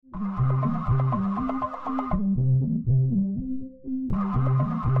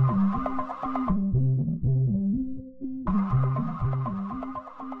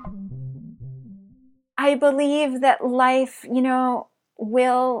I believe that life,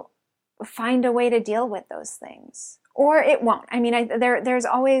 will find a way to deal with those things, or it won't. I mean, there's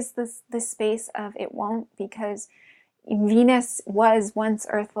always this space of it won't, because Venus was once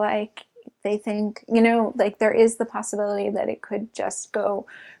Earth-like. They think, like there is the possibility that it could just go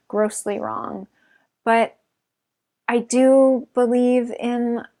grossly wrong. But I do believe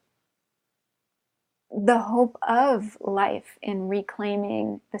in the hope of life in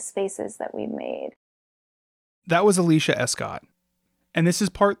reclaiming the spaces that we've made. That was Alicia Escott, and this is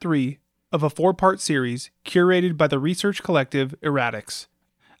part 3 of a 4-part series curated by the research collective Erratics,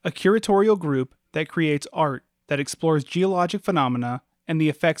 a curatorial group that creates art that explores geologic phenomena and the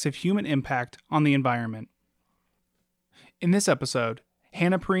effects of human impact on the environment. In this episode,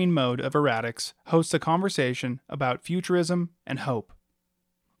 Hannah Perrine Mode of Erratics hosts a conversation about futurism and hope.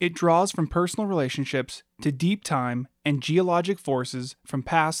 It draws from personal relationships to deep time and geologic forces from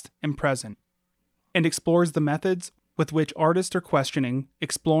past and present, and explores the methods with which artists are questioning,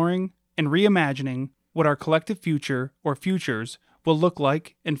 exploring, and reimagining what our collective future or futures will look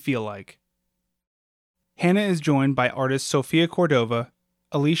like and feel like. Hannah is joined by artists Sofia Cordova,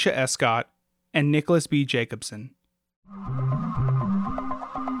 Alicia Escott, and Nicholas B. Jacobson.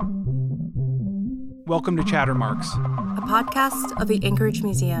 Welcome to Chattermarks, a podcast of the Anchorage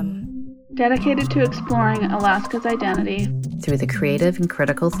Museum, dedicated to exploring Alaska's identity through the creative and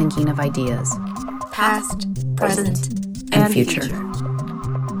critical thinking of ideas, past, present, and future.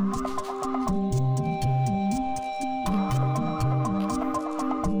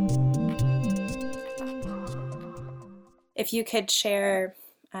 If you could share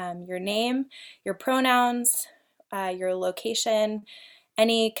your name, your pronouns, your location,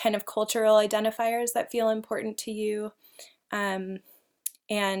 any kind of cultural identifiers that feel important to you, and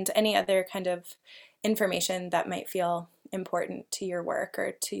any other kind of information that might feel important to your work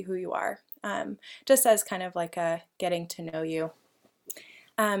or to who you are, just as kind of like a getting to know you.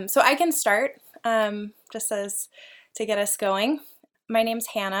 So I can start, just as to get us going. My name's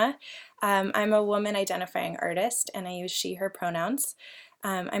Hannah. I'm a woman identifying artist, and I use she, her pronouns.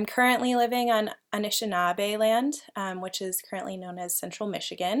 I'm currently living on Anishinaabe land, which is currently known as Central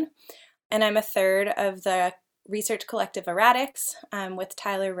Michigan, and I'm a third of the research collective Erratics with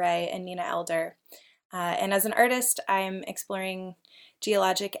Tyler Ray and Nina Elder. And as an artist, I'm exploring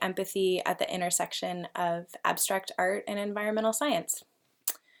geologic empathy at the intersection of abstract art and environmental science.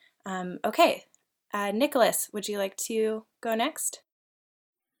 Okay, Nicholas, would you like to go next?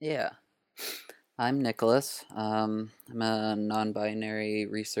 Yeah. I'm Nicholas. I'm a non-binary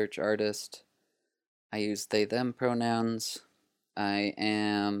research artist. I use they, them pronouns. I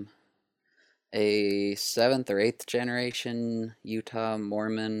am a 7th or 8th generation Utah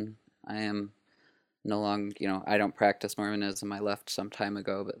Mormon. I am no longer, I don't practice Mormonism. I left some time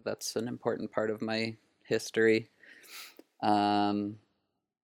ago, but that's an important part of my history. And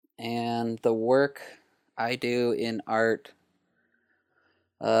the work I do in art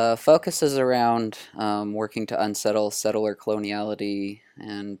focuses around working to unsettle settler coloniality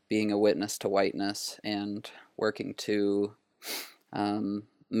and being a witness to whiteness, and working to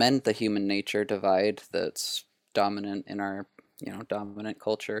mend the human nature divide that's dominant in our dominant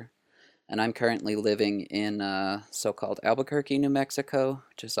culture. And I'm currently living in so-called Albuquerque, New Mexico,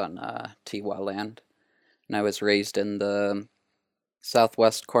 which is on Tiwa land. And I was raised in the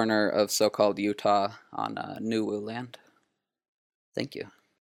southwest corner of so-called Utah on Nuwu land. Thank you.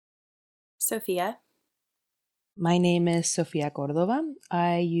 Sofia. My name is Sofia Cordova.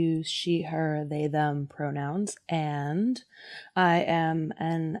 I use she, her, they, them pronouns, and I am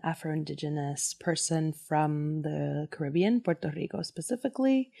an Afro-Indigenous person from the Caribbean, Puerto Rico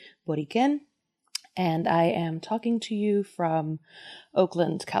specifically, Boriquen, and I am talking to you from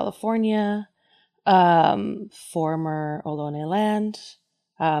Oakland, California, former Ohlone land,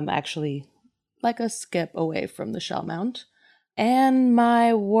 actually like a skip away from the Shell Mount. And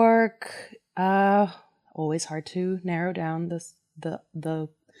my work, always hard to narrow down the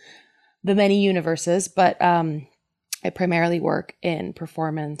many universes, but I primarily work in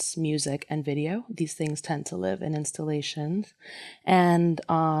performance, music, and video. These things tend to live in installations. And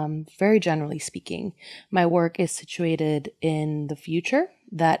very generally speaking, my work is situated in the future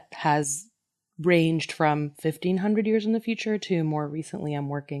that has ranged from 1,500 years in the future to more recently I'm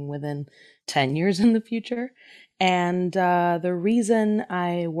working within 10 years in the future. And the reason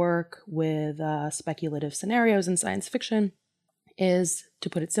I work with speculative scenarios in science fiction is, to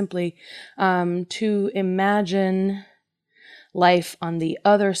put it simply, to imagine life on the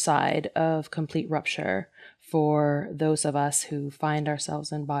other side of complete rupture for those of us who find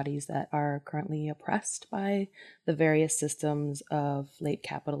ourselves in bodies that are currently oppressed by the various systems of late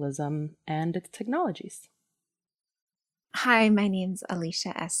capitalism and its technologies. Hi, my name's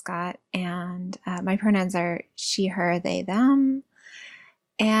Alicia Escott, and my pronouns are she, her, they, them.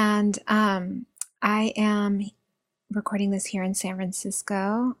 And I am recording this here in San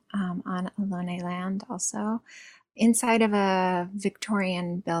Francisco on Ohlone land also, inside of a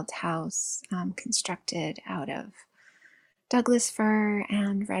Victorian-built house constructed out of Douglas fir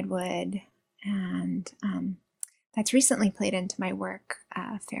and redwood, and that's recently played into my work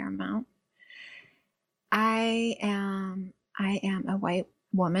a fair amount. I am a white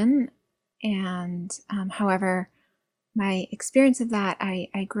woman, and however, my experience of that,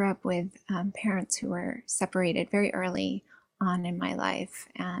 I grew up with parents who were separated very early on in my life,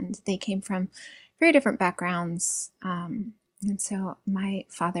 and they came from very different backgrounds. And so my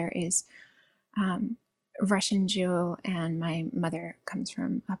father is Russian Jew, and my mother comes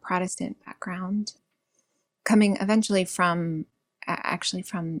from a Protestant background, coming eventually from actually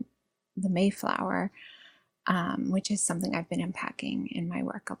from the Mayflower, which is something I've been unpacking in my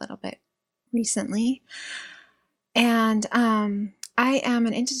work a little bit recently. And I am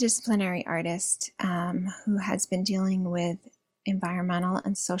an interdisciplinary artist who has been dealing with environmental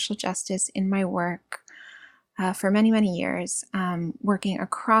and social justice in my work for many, many years, working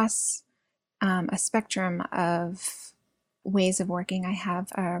across a spectrum of ways of working. I have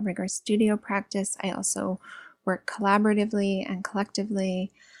a rigorous studio practice. I also work collaboratively and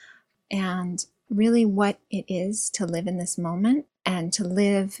collectively, and really what it is to live in this moment and to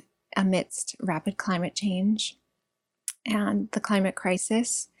live amidst rapid climate change and the climate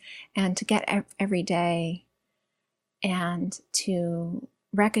crisis, and to get every day and to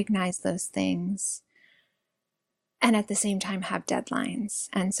recognize those things and at the same time have deadlines.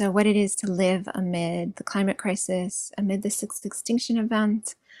 And so what it is to live amid the climate crisis, amid the sixth extinction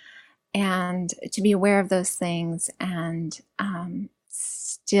event, and to be aware of those things and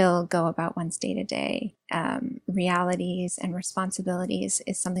still go about one's day-to-day realities and responsibilities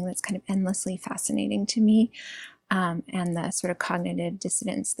is something that's kind of endlessly fascinating to me, and the sort of cognitive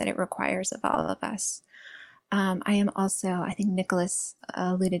dissonance that it requires of all of us. I am also, I think Nicholas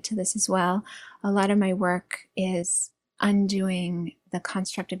alluded to this as well, a lot of my work is undoing the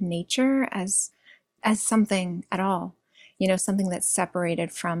construct of nature as something at all, something that's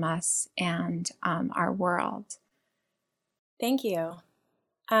separated from us and our world. Thank you.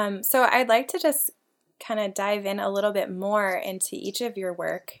 So I'd like to just kind of dive in a little bit more into each of your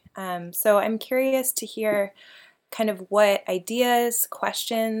work. So I'm curious to hear kind of what ideas,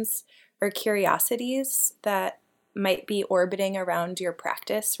 questions, or curiosities that might be orbiting around your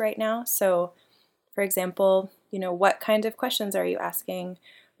practice right now. So, for example, what kind of questions are you asking?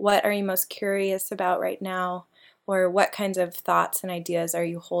 What are you most curious about right now? Or what kinds of thoughts and ideas are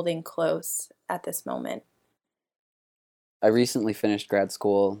you holding close at this moment? I recently finished grad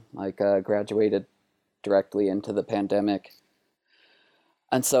school, graduated directly into the pandemic.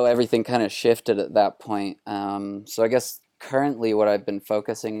 And so everything kind of shifted at that point. So I guess currently what I've been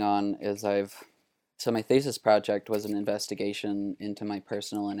focusing on is so my thesis project was an investigation into my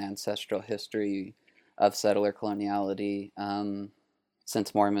personal and ancestral history of settler coloniality,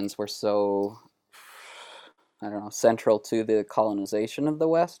 since Mormons were so, central to the colonization of the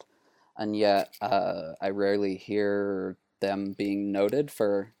West. And yet I rarely hear them being noted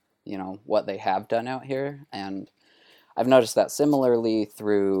for, what they have done out here. And I've noticed that similarly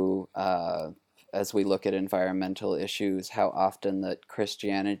through, as we look at environmental issues, how often that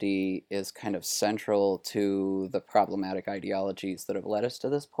Christianity is kind of central to the problematic ideologies that have led us to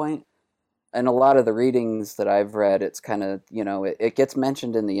this point. And a lot of the readings that I've read, it's kind of, it gets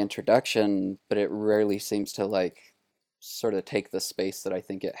mentioned in the introduction, but it rarely seems to sort of take the space that I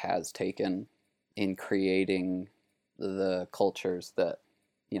think it has taken in creating the cultures that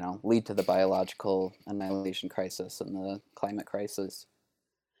lead to the biological annihilation crisis and the climate crisis.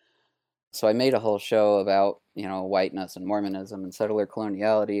 So I made a whole show about, whiteness and Mormonism and settler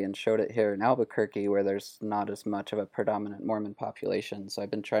coloniality, and showed it here in Albuquerque, where there's not as much of a predominant Mormon population. So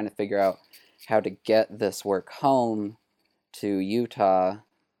I've been trying to figure out how to get this work home to Utah,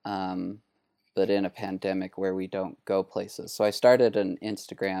 but in a pandemic where we don't go places. So I started an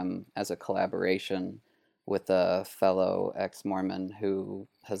Instagram as a collaboration with a fellow ex-Mormon who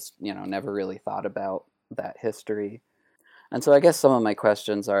has, never really thought about that history. And so I guess some of my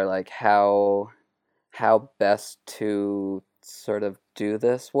questions are how best to sort of do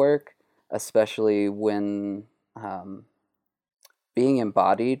this work, especially when being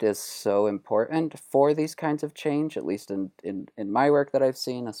embodied is so important for these kinds of change, at least in my work that I've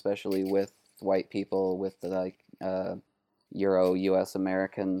seen, especially with white people, with Euro US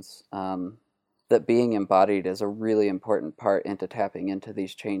Americans, that being embodied is a really important part into tapping into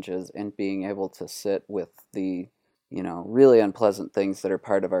these changes and being able to sit with the, really unpleasant things that are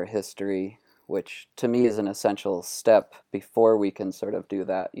part of our history, which to me is an essential step before we can sort of do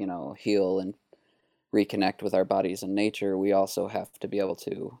that, heal and reconnect with our bodies and nature. We also have to be able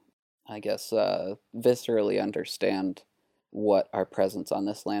to, I guess, viscerally understand what our presence on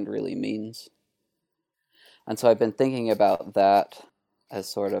this land really means. And so I've been thinking about that as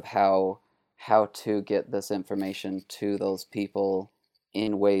sort of how to get this information to those people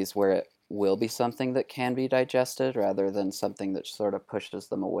in ways where it will be something that can be digested rather than something that sort of pushes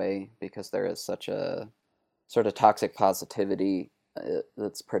them away, because there is such a sort of toxic positivity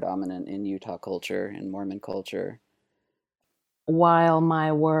that's predominant in Utah culture and Mormon culture. While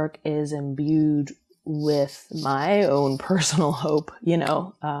my work is imbued with my own personal hope,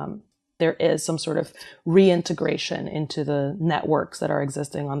 there is some sort of reintegration into the networks that are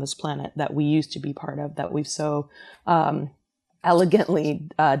existing on this planet that we used to be part of, that we've so elegantly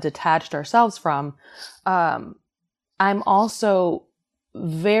detached ourselves from. I'm also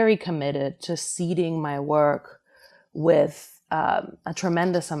very committed to seeding my work with a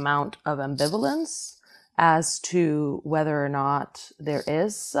tremendous amount of ambivalence as to whether or not there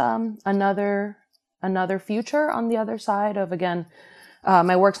is another future on the other side of, again,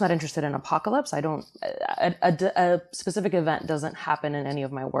 my work's not interested in apocalypse. A specific event doesn't happen in any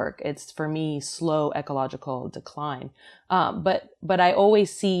of my work. It's, for me, slow ecological decline. But I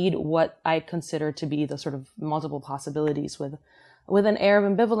always seed what I consider to be the sort of multiple possibilities with an air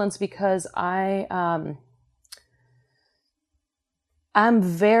of ambivalence, because I'm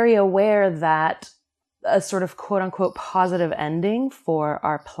very aware that a sort of quote unquote positive ending for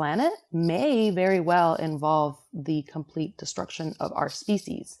our planet may very well involve the complete destruction of our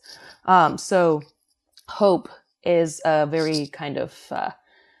species. So hope is a very kind of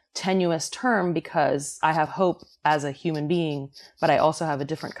tenuous term, because I have hope as a human being, but I also have a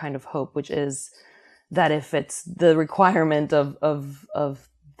different kind of hope, which is that if it's the requirement of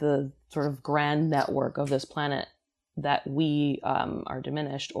the sort of grand network of this planet that we are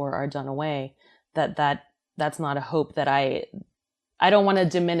diminished or are done away, that's not a hope that I don't want to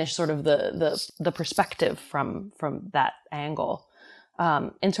diminish sort of the perspective from that angle.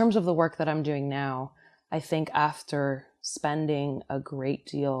 In terms of the work that I'm doing now, I think after spending a great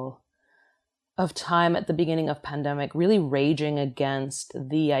deal of time at the beginning of pandemic really raging against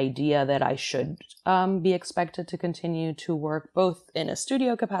the idea that I should be expected to continue to work both in a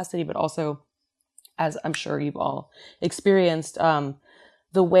studio capacity, but also, as I'm sure you've all experienced,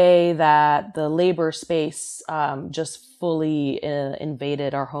 the way that the labor space just fully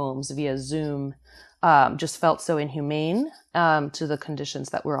invaded our homes via Zoom just felt so inhumane to the conditions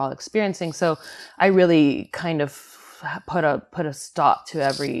that we're all experiencing. So I really kind of put a stop to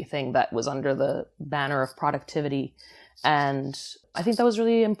everything that was under the banner of productivity. And I think that was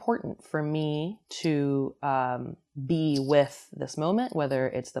really important for me to be with this moment, whether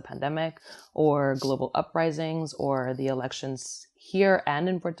it's the pandemic or global uprisings or the elections here and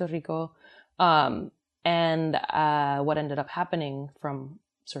in Puerto Rico. And what ended up happening from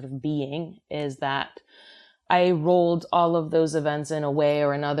sort of being is that I rolled all of those events in a way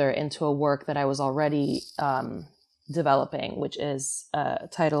or another into a work that I was already developing, which is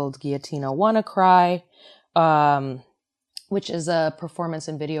titled Guillotina WannaCry, which is a performance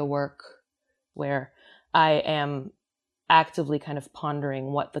and video work where I am actively kind of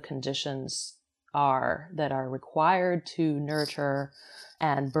pondering what the conditions are that are required to nurture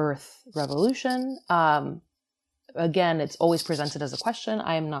and birth revolution. Again, it's always presented as a question.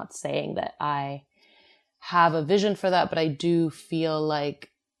 I am not saying that I have a vision for that, but I do feel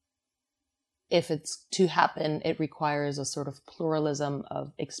like if it's to happen, it requires a sort of pluralism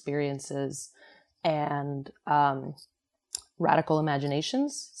of experiences and radical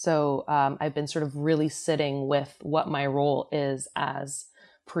imaginations. So I've been sort of really sitting with what my role is as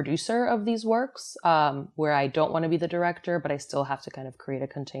producer of these works, where I don't want to be the director, but I still have to kind of create a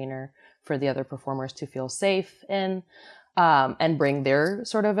container for the other performers to feel safe in, and bring their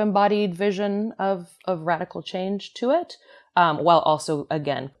sort of embodied vision of radical change to it, while also,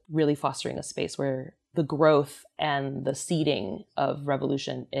 again, really fostering a space where the growth and the seeding of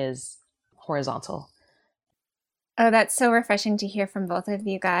revolution is horizontal. Oh, that's so refreshing to hear from both of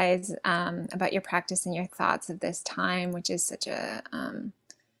you guys about your practice and your thoughts of this time, which is such a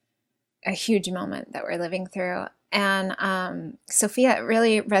huge moment that we're living through. And Sophia, it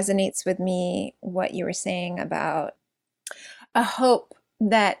really resonates with me what you were saying about a hope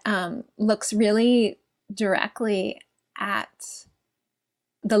that looks really directly at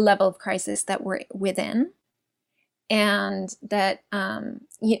the level of crisis that we're within, and that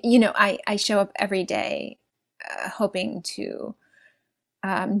I show up every day hoping to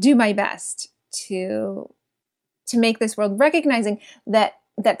do my best to make this world, recognizing that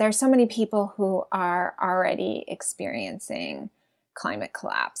there's so many people who are already experiencing climate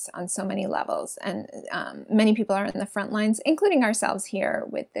collapse on so many levels, and many people are in the front lines, including ourselves here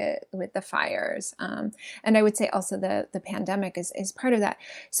with the fires, and I would say also the pandemic is part of that.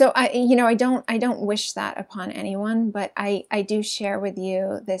 So I don't wish that upon anyone, but I do share with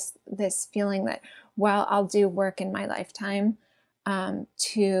you this feeling that while I'll do work in my lifetime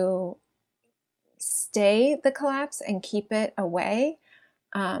to stay the collapse and keep it away,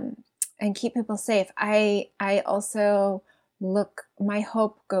 and keep people safe, I also my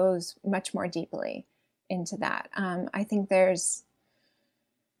hope goes much more deeply into that. I think there's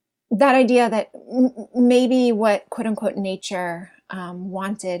that idea that maybe what quote unquote nature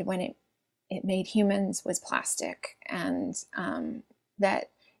wanted when it made humans was plastic, and that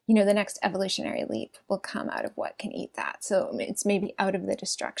the next evolutionary leap will come out of what can eat that. So it's maybe out of the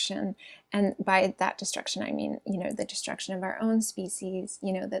destruction, and by that destruction I mean the destruction of our own species.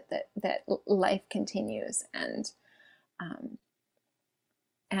 That life continues and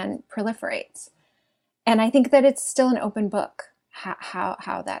proliferates. And I think that it's still an open book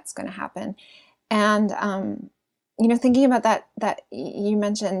how that's going to happen. And thinking about that you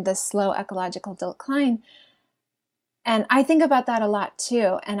mentioned the slow ecological decline, and I think about that a lot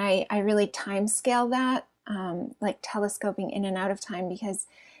too. And I really time scale that, like telescoping in and out of time, because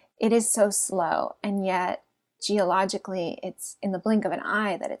it is so slow, and yet geologically it's in the blink of an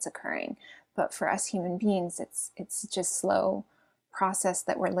eye that it's occurring. But for us human beings, it's just slow process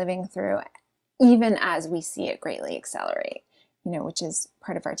that we're living through, even as we see it greatly accelerate, which is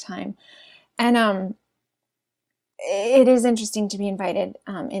part of our time. And it is interesting to be invited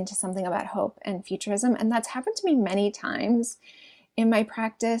into something about hope and futurism, and that's happened to me many times in my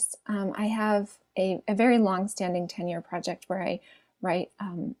practice. I have a very long-standing 10-year project where I write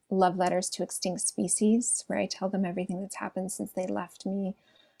love letters to extinct species, where I tell them everything that's happened since they left me,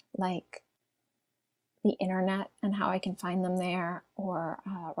 like the internet and how I can find them there, or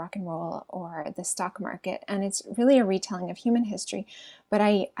rock and roll, or the stock market. And it's really a retelling of human history. But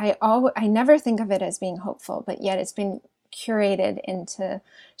I never think of it as being hopeful, but yet it's been curated into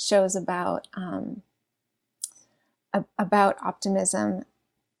shows about optimism.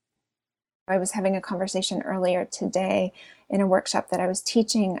 I was having a conversation earlier today in a workshop that I was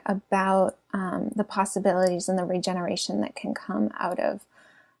teaching about the possibilities and the regeneration that can come out of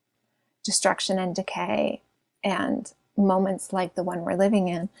destruction and decay, and moments like the one we're living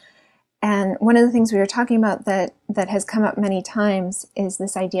in. And one of the things we were talking about that has come up many times is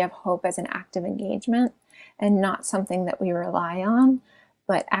this idea of hope as an active engagement, and not something that we rely on,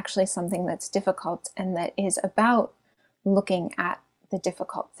 but actually something that's difficult and that is about looking at the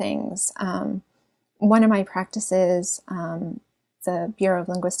difficult things. One of my practices, the Bureau of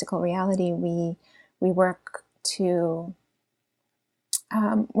Linguistical Reality, we work to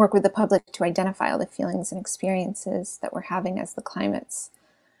work with the public to identify all the feelings and experiences that we're having as climate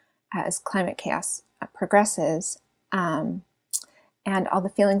chaos progresses, and all the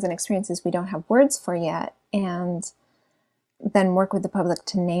feelings and experiences we don't have words for yet, and then work with the public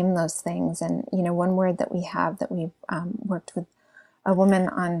to name those things. And one word that we have that we worked with a woman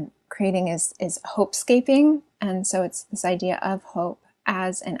on creating is hopescaping. And so it's this idea of hope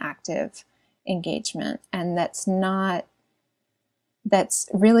as an active engagement, and that's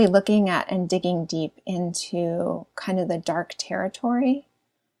really looking at and digging deep into kind of the dark territory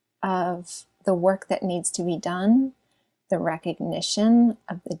of the work that needs to be done, the recognition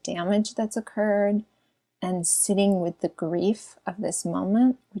of the damage that's occurred, and sitting with the grief of this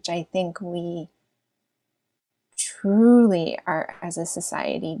moment, which I think we truly are, as a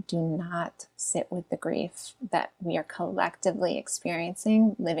society, do not sit with the grief that we are collectively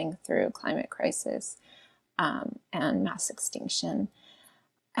experiencing living through climate crisis and mass extinction.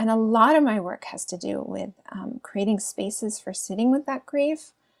 And a lot of my work has to do with creating spaces for sitting with that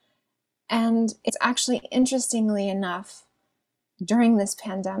grief. And it's actually, interestingly enough, during this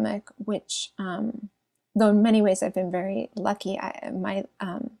pandemic, which, though in many ways I've been very lucky, my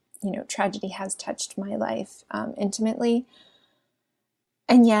tragedy has touched my life intimately.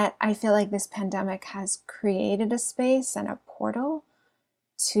 And yet I feel like this pandemic has created a space and a portal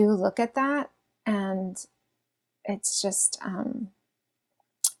to look at that. And it's just,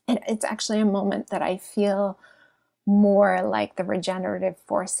 it's actually a moment that I feel more like the regenerative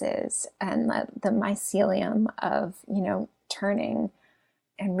forces and the mycelium of, turning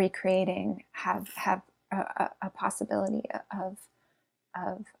and recreating have a possibility of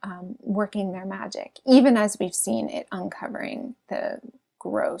working their magic, even as we've seen it uncovering the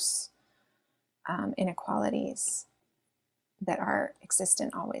gross inequalities that are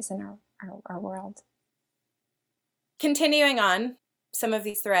existent always in our world. Continuing on some of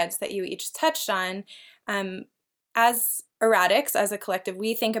these threads that you each touched on, as erratics, as a collective,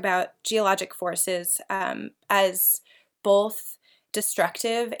 we think about geologic forces as both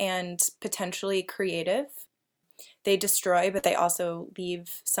destructive and potentially creative. They destroy, but they also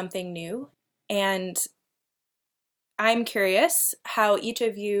leave something new. And I'm curious how each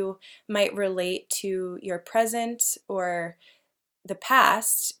of you might relate to your present or the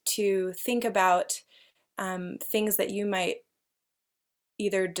past to think about things that you might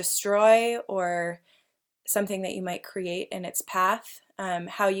either destroy or something that you might create in its path,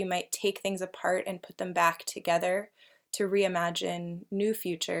 how you might take things apart and put them back together to reimagine new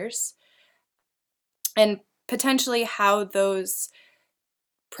futures, and potentially how those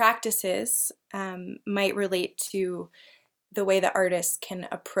practices might relate to the way that artists can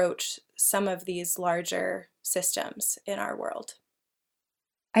approach some of these larger systems in our world.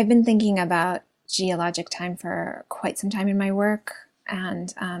 I've been thinking about geologic time for quite some time in my work,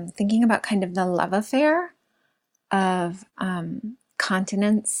 and thinking about kind of the love affair of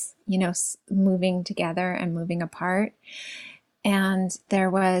continents, moving together and moving apart. And there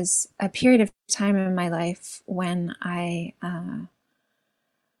was a period of time in my life when I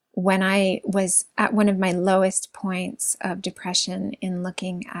was at one of my lowest points of depression in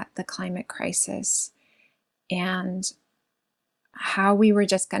looking at the climate crisis and how we were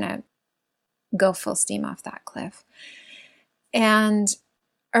just going to go full steam off that cliff. And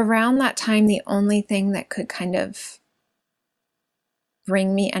around that time, the only thing that could kind of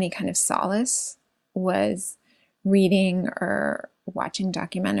bring me any kind of solace was reading or watching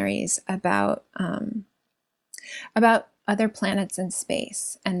documentaries about other planets in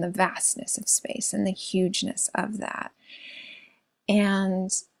space and the vastness of space and the hugeness of that.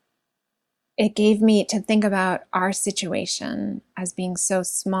 And it gave me to think about our situation as being so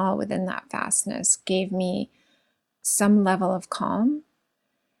small within that vastness, gave me some level of calm.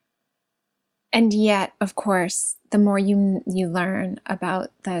 And yet, of course, the more you learn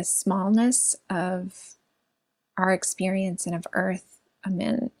about the smallness of our experience and of Earth,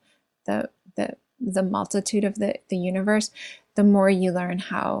 and the multitude of the universe, the more you learn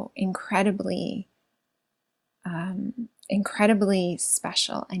how incredibly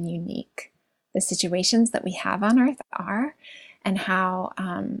special and unique the situations that we have on Earth are, and how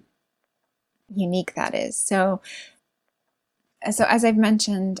unique that is. So as I've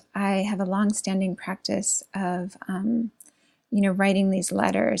mentioned, I have a long-standing practice of, writing these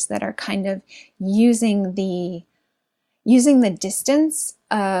letters that are kind of using the distance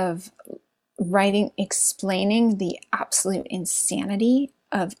of writing, explaining the absolute insanity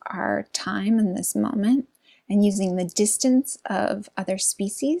of our time in this moment, and using the distance of other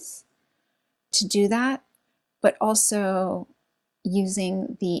species to do that, but also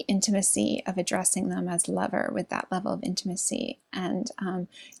using the intimacy of addressing them as lover with that level of intimacy. And, a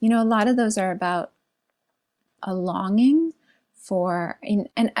lot of those are about a longing for, and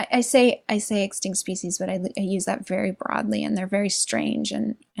I say extinct species, but I use that very broadly, and they're very strange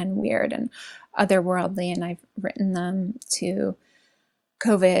and weird and otherworldly. And I've written them to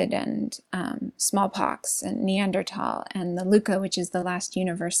COVID and smallpox and Neanderthal and the Luca, which is the last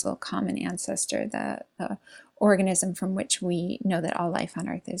universal common ancestor, the organism from which we know that all life on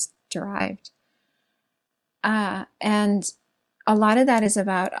Earth is derived. And a lot of that is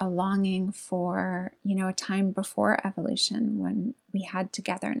about a longing for, a time before evolution when we had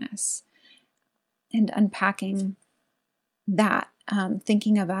togetherness, and unpacking that,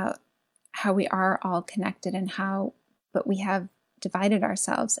 thinking about how we are all connected but we have divided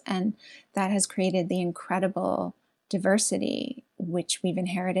ourselves, and that has created the incredible diversity which we've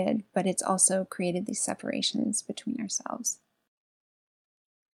inherited, but it's also created these separations between ourselves.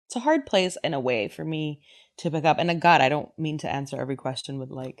 It's a hard place in a way for me to pick up. And God, I don't mean to answer every question with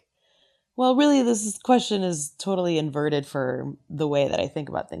well, really, this question is totally inverted for the way that I think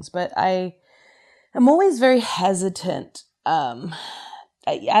about things. But I am always very hesitant,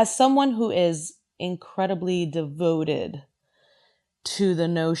 as someone who is incredibly devoted to the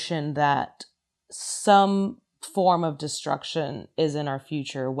notion that some form of destruction is in our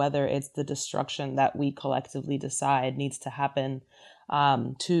future, whether it's the destruction that we collectively decide needs to happen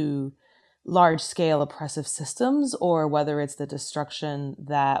to large-scale oppressive systems, or whether it's the destruction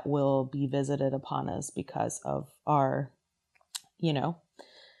that will be visited upon us because of our,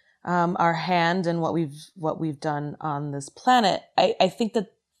 our hand and what we've done on this planet. I think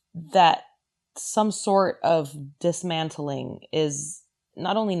that some sort of dismantling is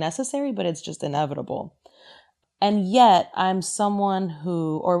not only necessary, but it's just inevitable. And yet I'm someone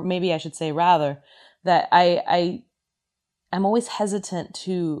who, or maybe I should say rather, that I'm always hesitant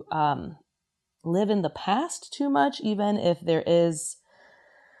to live in the past too much, even if there is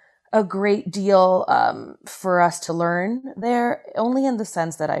a great deal for us to learn there, only in the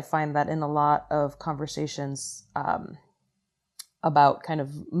sense that I find that in a lot of conversations about kind of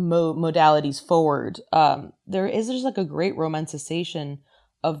modalities forward, there is just like a great romanticization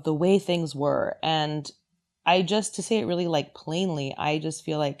of the way things were. And to say it really like plainly, I just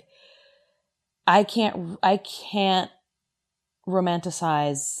feel like I can't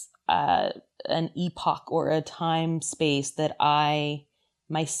romanticize an epoch or a time space that I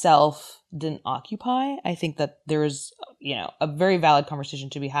myself didn't occupy. I think that there's, a very valid conversation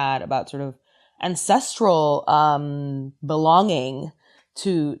to be had about sort of ancestral belonging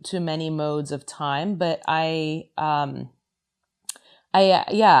to many modes of time. But I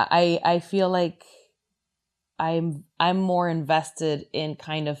feel like I'm more invested in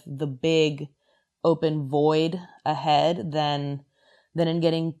kind of the big open void ahead than in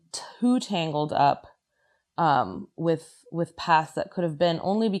getting too tangled up with paths that could have been,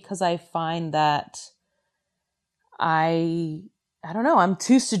 only because I find that I don't know, I'm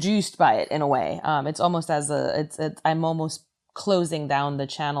too seduced by it in a way. It's almost I'm almost closing down the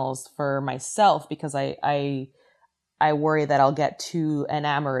channels for myself because I worry that I'll get too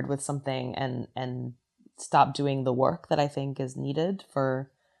enamored with something and stop doing the work that I think is needed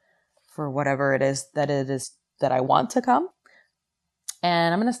for whatever it is that I want to come.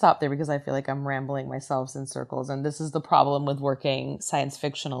 And I'm going to stop there because I feel like I'm rambling myself in circles. And this is the problem with working science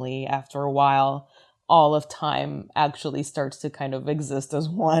fictionally. After a while, all of time actually starts to kind of exist as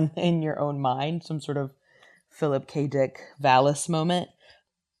one in your own mind, some sort of Philip K. Dick Valis moment.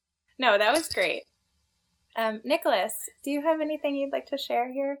 No, that was great. Nicholas, do you have anything you'd like to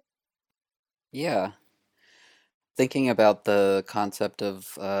share here? Yeah. Thinking about the concept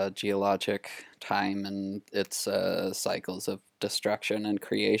of geologic time and its cycles of destruction and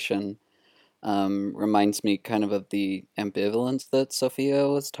creation reminds me kind of the ambivalence that Sophia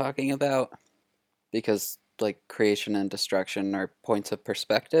was talking about, because like creation and destruction are points of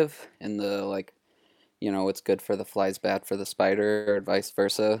perspective in the what's good for the fly is bad for the spider or vice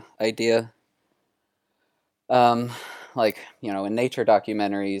versa idea. In nature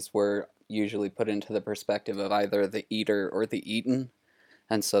documentaries, we're usually put into the perspective of either the eater or the eaten.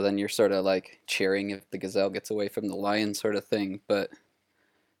 And so then you're sort of like cheering if the gazelle gets away from the lion sort of thing. But,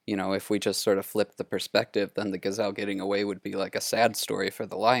 if we just sort of flip the perspective, then the gazelle getting away would be like a sad story for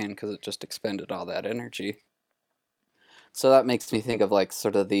the lion because it just expended all that energy. So that makes me think of like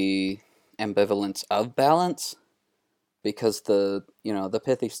sort of the ambivalence of balance, because the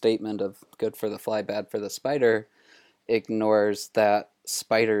pithy statement of good for the fly, bad for the spider ignores that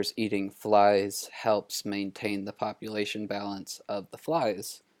spiders eating flies helps maintain the population balance of the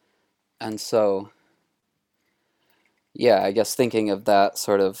flies. And so, yeah, I guess thinking of that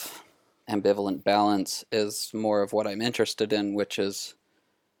sort of ambivalent balance is more of what I'm interested in, which is,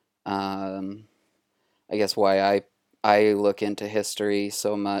 I guess, why I look into history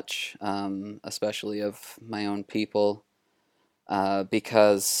so much, especially of my own people,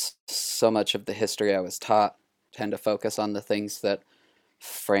 because so much of the history I was taught tend to focus on the things that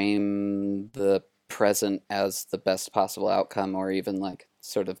frame the present as the best possible outcome, or even like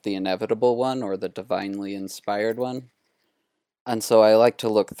sort of the inevitable one or the divinely inspired one. And so I like to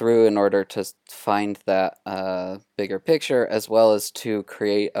look through in order to find that bigger picture, as well as to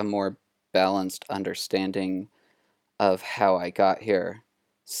create a more balanced understanding of how I got here,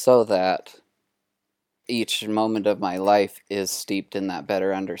 so that each moment of my life is steeped in that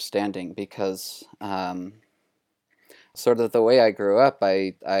better understanding. Because sort of the way I grew up,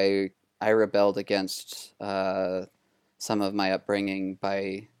 I rebelled against some of my upbringing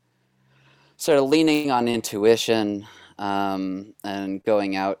by sort of leaning on intuition, and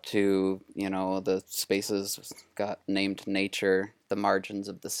going out to, the spaces got named nature, the margins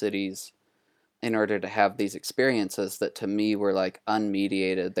of the cities, in order to have these experiences that to me were like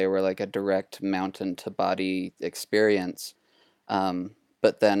unmediated. They were like a direct mountain to body experience.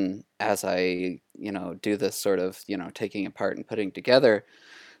 But then as I, do this sort of, taking apart and putting together,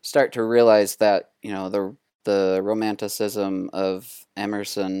 start to realize that, the romanticism of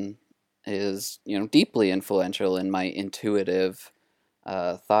Emerson is, deeply influential in my intuitive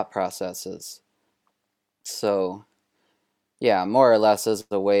thought processes. So, yeah, more or less as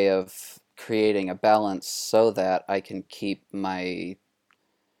a way of creating a balance so that I can keep my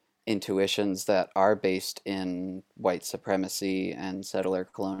intuitions that are based in white supremacy and settler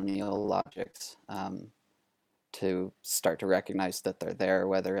colonial logics, to start to recognize that they're there,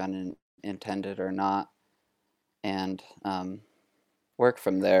 whether unintended or not, and work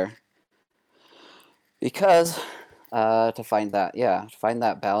from there. Because to find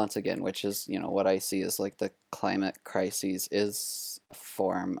that balance again, which is, what I see as like the climate crises is a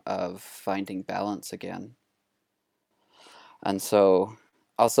form of finding balance again. And so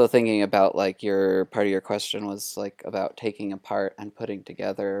also thinking about like part of your question was like about taking apart and putting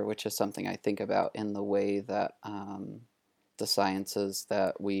together, which is something I think about in the way that the sciences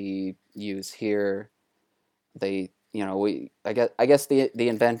that we use here, I guess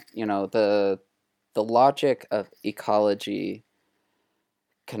the logic of ecology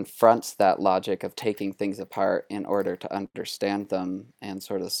confronts that logic of taking things apart in order to understand them, and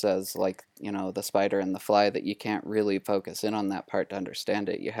sort of says, like, the spider and the fly, that you can't really focus in on that part to understand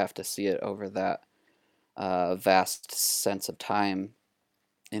it. You have to see it over that vast sense of time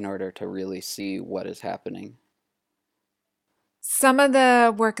in order to really see what is happening. Some of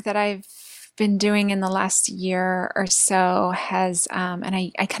the work that I've been doing in the last year or so has, and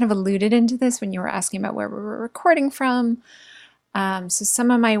I kind of alluded into this when you were asking about where we were recording from. So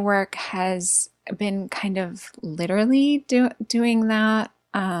some of my work has been kind of literally doing that,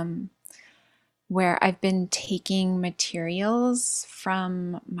 where I've been taking materials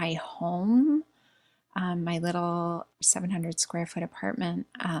from my home, my little 700 square foot apartment,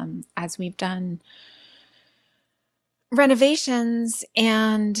 as we've done renovations,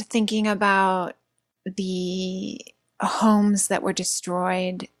 and thinking about the homes that were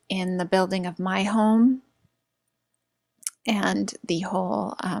destroyed in the building of my home, and the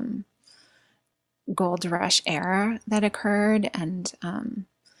whole gold rush era that occurred, and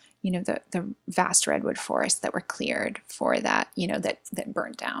the vast redwood forests that were cleared for that, that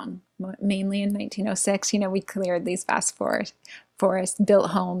burnt down mainly in 1906. We cleared these vast forests,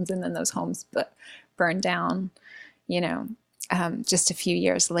 built homes, and then those homes burned down, just a few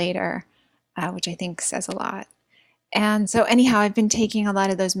years later, which I think says a lot. And so anyhow, I've been taking a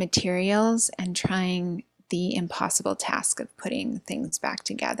lot of those materials and trying the impossible task of putting things back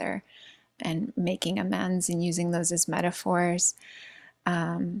together and making amends and using those as metaphors.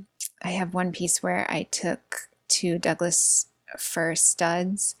 I have one piece where I took 2 Douglas fir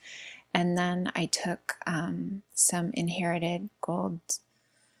studs, and then I took some inherited gold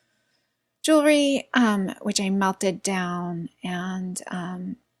jewelry, which I melted down, and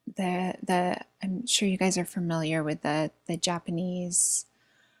I'm sure you guys are familiar with the Japanese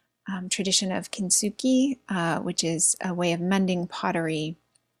tradition of kintsugi, which is a way of mending pottery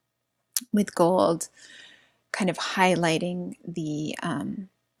with gold, kind of highlighting the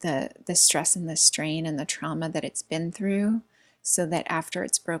stress and the strain and the trauma that it's been through, so that after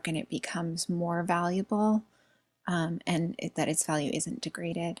it's broken, it becomes more valuable, and that its value isn't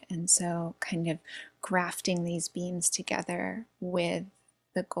degraded. And so kind of grafting these beams together with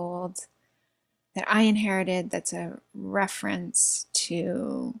the gold that I inherited, that's a reference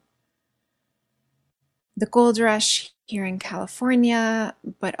to the gold rush here in California,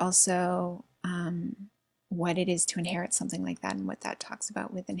 but also what it is to inherit something like that, and what that talks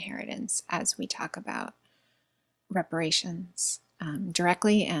about with inheritance as we talk about reparations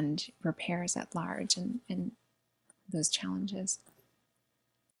directly, and repairs at large, and those challenges.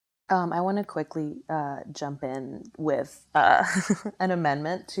 I want to quickly jump in with an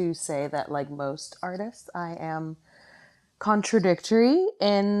amendment to say that, like most artists, I am contradictory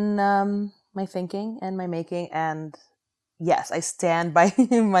in my thinking and my making. And yes, I stand by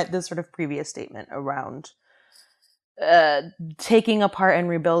this sort of previous statement around taking apart and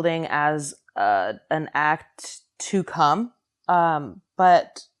rebuilding as an act to come,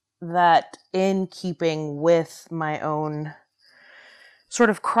 but that in keeping with my own sort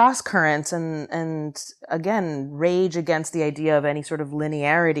of cross currents and again, rage against the idea of any sort of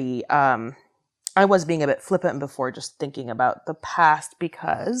linearity. I was being a bit flippant before, just thinking about the past,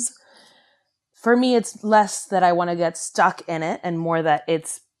 because for me, it's less that I want to get stuck in it and more that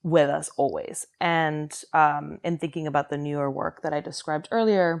it's with us always. And in thinking about the newer work that I described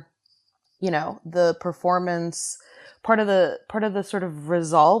earlier, the performance, part of the sort of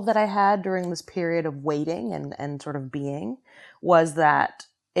resolve that I had during this period of waiting and sort of being, was that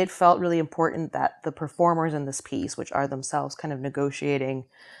it felt really important that the performers in this piece, which are themselves kind of negotiating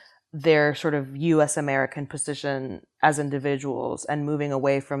their sort of US American position as individuals and moving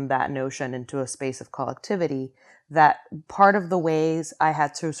away from that notion into a space of collectivity, that part of the ways I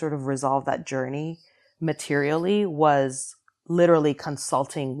had to sort of resolve that journey materially was literally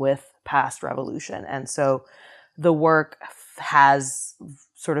consulting with past revolution. And so the work has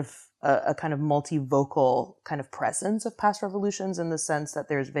sort of a kind of multivocal kind of presence of past revolutions, in the sense that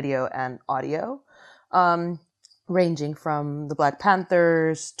there's video and audio. ranging from the Black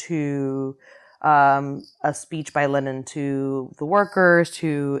Panthers to a speech by Lenin to the workers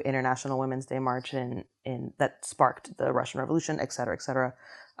to International Women's Day march in that sparked the Russian Revolution, et cetera, et cetera.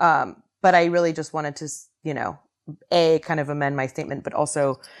 But I really just wanted to, kind of amend my statement, but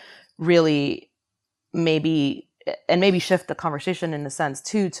also really maybe shift the conversation in a sense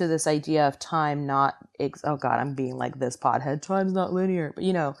too to this idea of time not oh god, I'm being like this pothead, time's not linear, but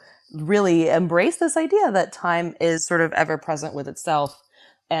really embrace this idea that time is sort of ever present with itself,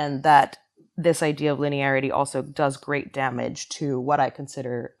 and that this idea of linearity also does great damage to what I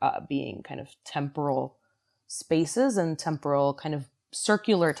consider being kind of temporal spaces and temporal kind of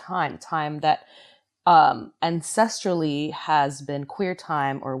circular time that ancestrally has been queer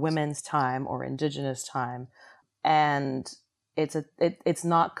time or women's time or indigenous time, and it's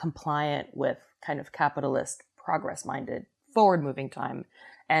not compliant with kind of capitalist progress minded forward moving time.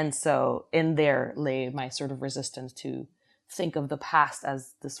 And so in there lay my sort of resistance to think of the past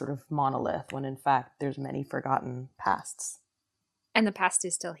as the sort of monolith, when in fact there's many forgotten pasts. And the past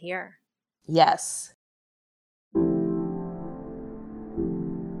is still here. Yes.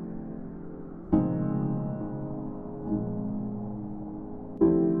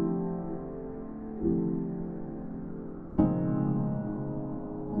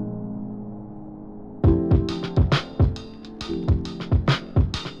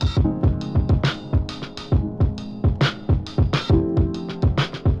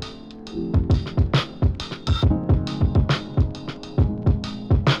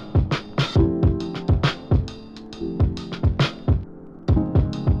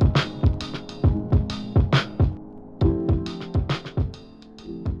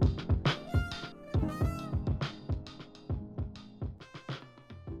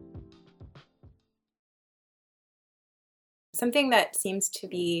 Something that seems to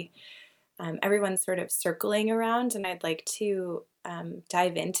be everyone's sort of circling around, and I'd like to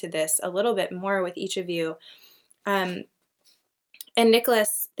dive into this a little bit more with each of you. And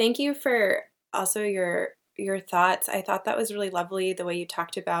Nicholas, thank you for also your thoughts. I thought that was really lovely the way you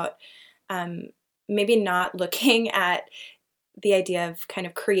talked about maybe not looking at the idea of kind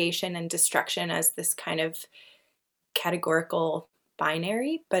of creation and destruction as this kind of categorical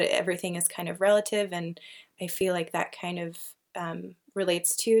binary, but everything is kind of relative. And I feel like that kind of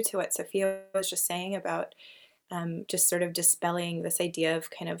relates to what Sophia was just saying about just sort of dispelling this idea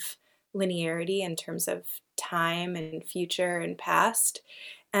of kind of linearity in terms of time and future and past.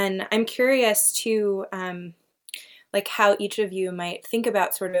 And I'm curious to like how each of you might think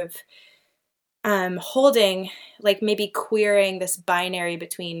about sort of holding, like maybe queering this binary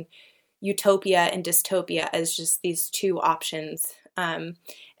between utopia and dystopia as just these two options,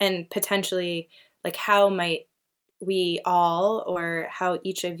 and potentially like how might we all, or how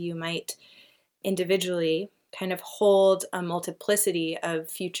each of you might individually kind of hold a multiplicity of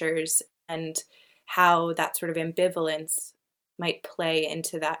futures, and how that sort of ambivalence might play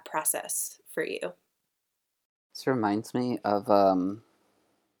into that process for you. This reminds me of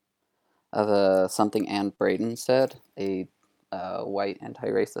something Anne Braden said, a white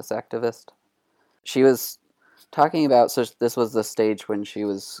anti-racist activist. She was talking about, so this was the stage when she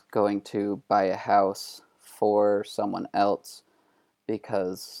was going to buy a house for someone else,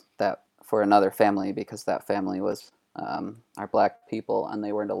 for another family, because that family was are black people, and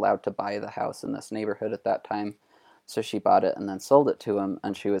they weren't allowed to buy the house in this neighborhood at that time. So she bought it and then sold it to him,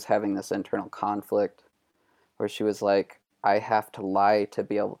 and she was having this internal conflict where she was like, I have to lie to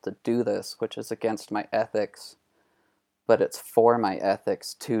be able to do this, which is against my ethics, but it's for my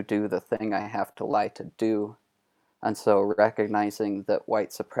ethics to do the thing I have to lie to do. And so recognizing that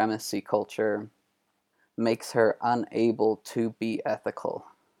white supremacy culture makes her unable to be ethical,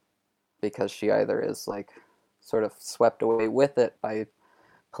 because she either is like sort of swept away with it by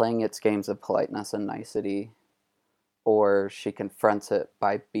playing its games of politeness and nicety, or she confronts it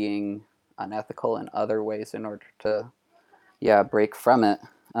by being unethical in other ways in order to break from it,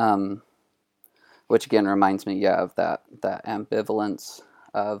 which again reminds me of that ambivalence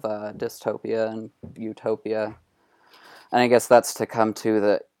of dystopia and utopia. And I guess that's to come to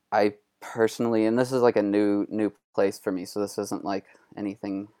that I personally, and this is like a new place for me, so this isn't like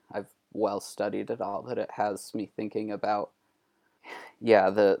anything I've well studied at all, but it has me thinking about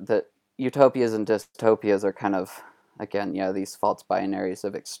the utopias and dystopias are kind of, again, these false binaries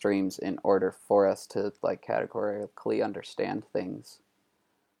of extremes in order for us to like categorically understand things.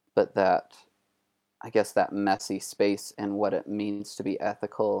 But that, I guess, that messy space in what it means to be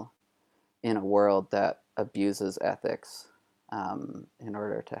ethical in a world that abuses ethics in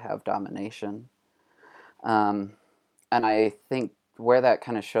order to have domination. And I think where that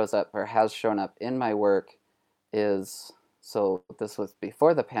kind of shows up, or has shown up in my work, is, so this was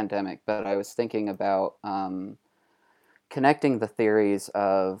before the pandemic, but I was thinking about connecting the theories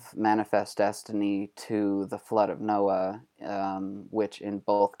of manifest destiny to the flood of Noah, which in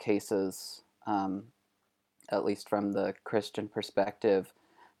both cases, at least from the Christian perspective,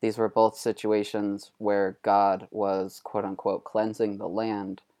 these were both situations where God was, quote unquote, cleansing the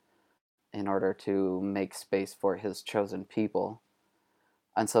land in order to make space for his chosen people.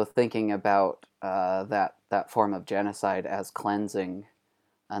 And so thinking about that form of genocide as cleansing,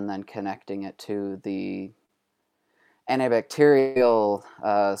 and then connecting it to the antibacterial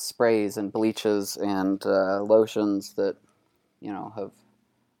sprays and bleaches and lotions that, have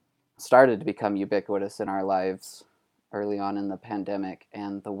started to become ubiquitous in our lives early on in the pandemic,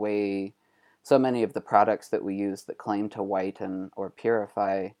 and the way so many of the products that we use that claim to whiten or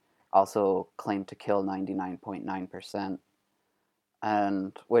purify also claim to kill 99.9%.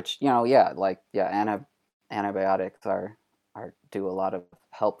 And which, antibiotics are do a lot of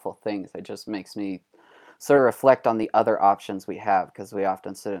helpful things. It just makes me sort of reflect on the other options we have, because we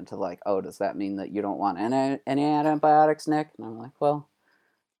often sit into like, oh, does that mean that you don't want any antibiotics, Nick? And I'm like, well,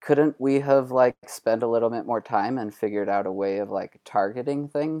 couldn't we have like spent a little bit more time and figured out a way of like targeting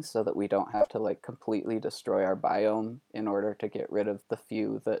things so that we don't have to like completely destroy our biome in order to get rid of the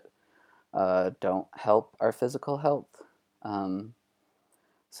few that don't help our physical health?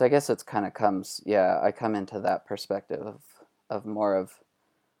 So I guess it's kind of I come into that perspective of more of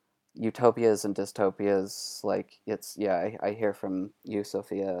utopias and dystopias. Like I hear from you,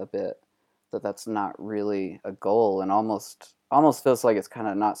 Sophia, a bit that that's not really a goal, and almost feels like it's kind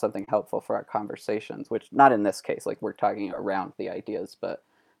of not something helpful for our conversations, which not in this case, like we're talking around the ideas, but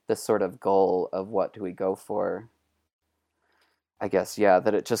this sort of goal of what do we go for. I guess,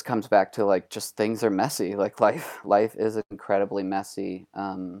 that it just comes back to like just things are messy. Like life is incredibly messy,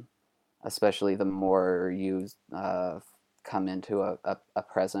 especially the more you come into a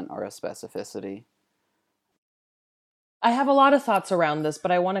present or a specificity. I have a lot of thoughts around this, but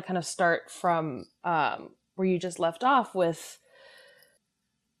I want to kind of start from where you just left off with.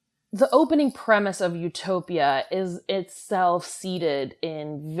 The opening premise of Utopia is itself seated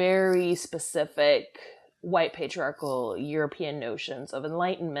in very specific white patriarchal European notions of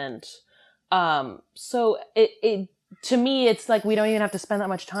enlightenment. So it to me, it's like we don't even have to spend that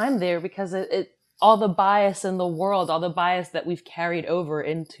much time there, because it all the bias in the world, all the bias that we've carried over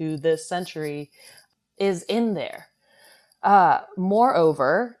into this century is in there.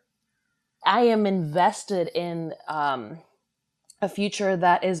 Moreover, I am invested in a future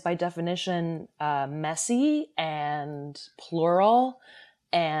that is by definition messy and plural,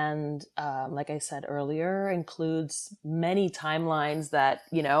 and like I said earlier, includes many timelines that,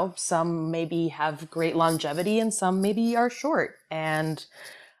 some maybe have great longevity and some maybe are short. And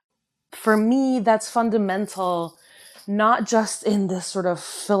for me, that's fundamental, not just in this sort of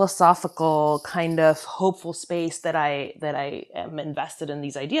philosophical kind of hopeful space that I am invested in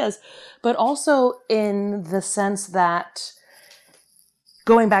these ideas, but also in the sense that,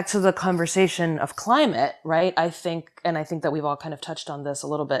 going back to the conversation of climate, right? I think that we've all kind of touched on this a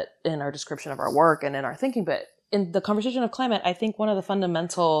little bit in our description of our work and in our thinking, but in the conversation of climate, I think one of the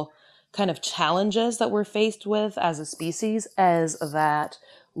fundamental kind of challenges that we're faced with as a species is that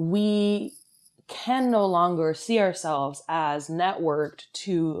we can no longer see ourselves as networked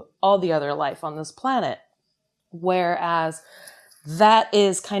to all the other life on this planet. Whereas that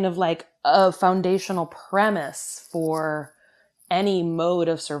is kind of like a foundational premise for any mode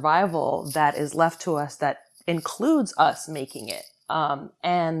of survival that is left to us that includes us making it.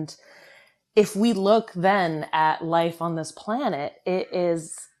 And if we look then at life on this planet, it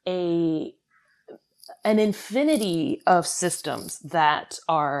is an infinity of systems that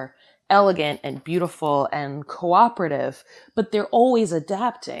are elegant and beautiful and cooperative, but they're always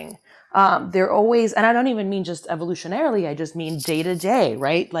adapting. They're always, and I don't even mean just evolutionarily, I just mean day to day,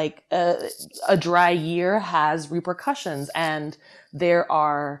 right? Like a dry year has repercussions, and there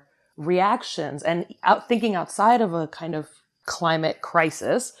are reactions. And thinking outside of a kind of climate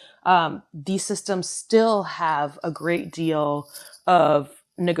crisis, these systems still have a great deal of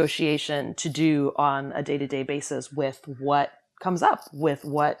negotiation to do on a day-to-day basis with what comes up, with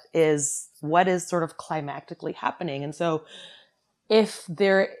what is sort of climactically happening. And so if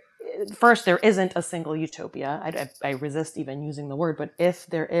there isn't a single utopia, I resist even using the word, but if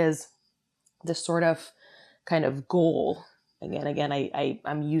there is this sort of kind of goal, again,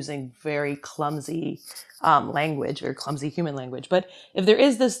 I'm using very clumsy language, very clumsy human language, but if there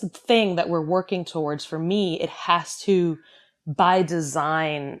is this thing that we're working towards, for me, it has to, by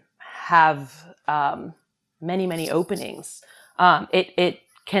design, have many, many openings. It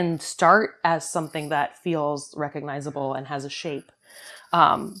can start as something that feels recognizable and has a shape.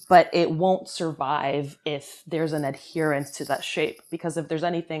 But it won't survive if there's an adherence to that shape. Because if there's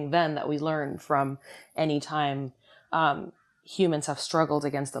anything then that we learn from any time humans have struggled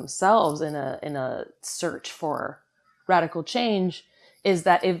against themselves in a search for radical change, is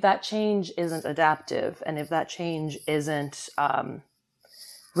that if that change isn't adaptive and if that change isn't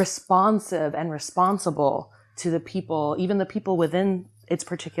responsive and responsible to the people, even the people within its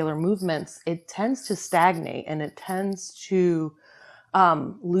particular movements, it tends to stagnate and it tends to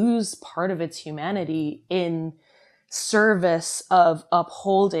lose part of its humanity in service of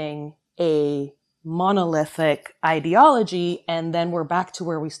upholding a monolithic ideology. And then we're back to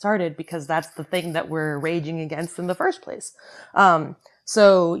where we started, because that's the thing that we're raging against in the first place.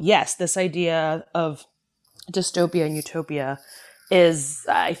 So yes, this idea of dystopia and utopia is,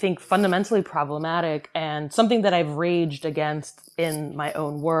 I think, fundamentally problematic and something that I've raged against in my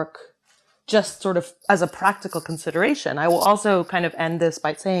own work, just sort of as a practical consideration. I will also kind of end this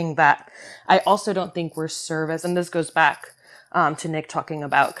by saying that I also don't think we're service, and this goes back to Nick talking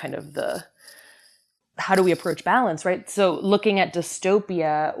about kind of how do we approach balance, right? So looking at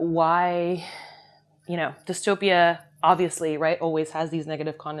dystopia, why, dystopia obviously, right, always has these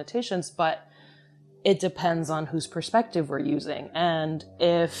negative connotations, but it depends on whose perspective we're using. And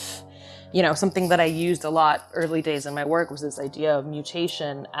if, something that I used a lot early days in my work was this idea of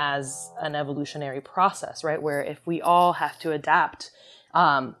mutation as an evolutionary process, right? Where if we all have to adapt,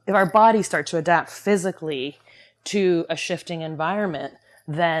 if our bodies start to adapt physically to a shifting environment,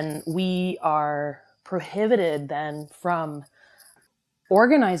 then we are prohibited then from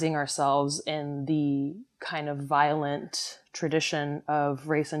organizing ourselves in the kind of violent tradition of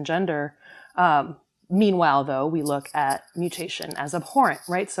race and gender. Meanwhile, though, we look at mutation as abhorrent,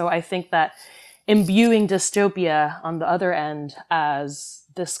 right? So I think that imbuing dystopia on the other end as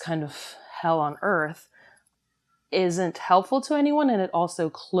this kind of hell on earth isn't helpful to anyone, and it also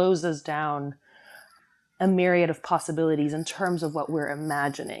closes down a myriad of possibilities in terms of what we're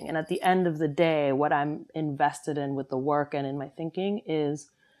imagining. And at the end of the day, what I'm invested in with the work and in my thinking is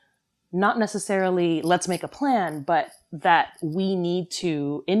not necessarily let's make a plan, but that we need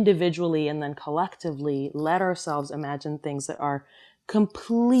to individually and then collectively let ourselves imagine things that are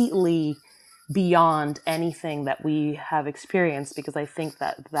completely beyond anything that we have experienced, because I think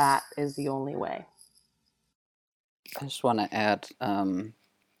that is the only way. I just want to add,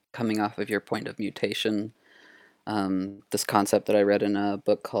 coming off of your point of mutation, this concept that I read in a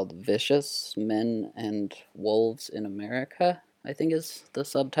book called Vicious: Men and Wolves in America, I think is the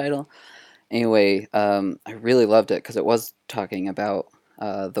subtitle. Anyway, I really loved it because it was talking about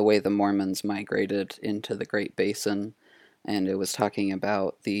the way the Mormons migrated into the Great Basin, and it was talking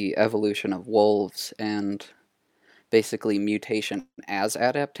about the evolution of wolves and basically mutation as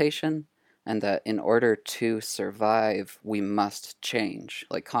adaptation, and that in order to survive, we must change,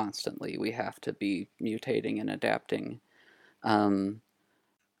 like constantly. We have to be mutating and adapting.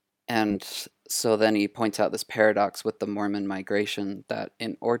 And so then he points out this paradox with the Mormon migration, that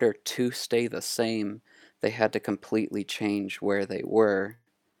in order to stay the same, they had to completely change where they were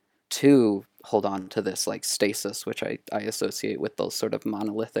to hold on to this like stasis, which I associate with those sort of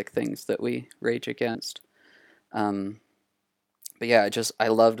monolithic things that we rage against. But yeah, I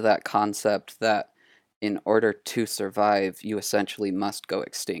loved that concept that in order to survive, you essentially must go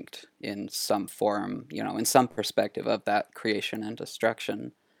extinct in some form, in some perspective of that creation and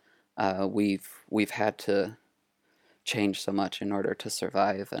destruction. We've had to change so much in order to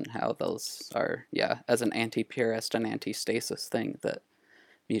survive, and how those are, as an anti-purist and anti-stasis thing, that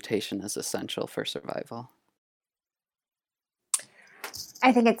mutation is essential for survival.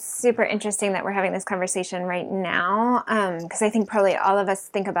 I think it's super interesting that we're having this conversation right now, because I think probably all of us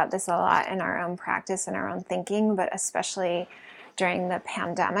think about this a lot in our own practice and our own thinking, but especially during the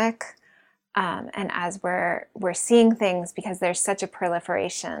pandemic. And as we're seeing things, because there's such a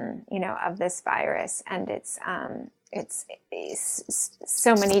proliferation, of this virus, and it's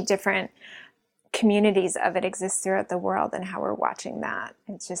so many different communities of it exist throughout the world, and how we're watching that.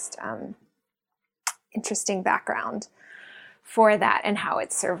 It's just interesting background for that, and how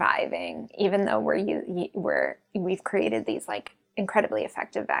it's surviving, even though we've created these like incredibly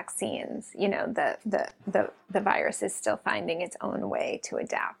effective vaccines. The virus is still finding its own way to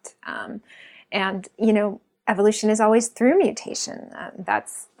adapt. And evolution is always through mutation.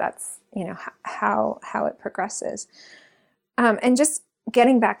 That's how it progresses. And just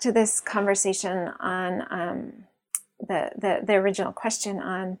getting back to this conversation on the original question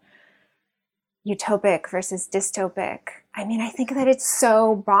on utopic versus dystopic. I mean, I think that it's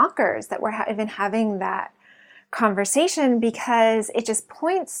so bonkers that we're even having that conversation, because it just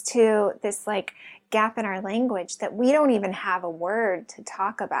points to this like gap in our language that we don't even have a word to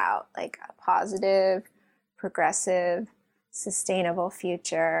talk about, like a positive, progressive, sustainable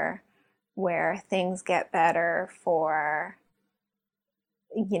future where things get better for,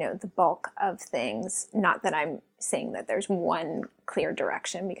 you know, the bulk of things. Not that I'm saying that there's one clear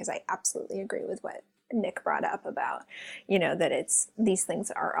direction, because I absolutely agree with what Nick brought up about, you know, that these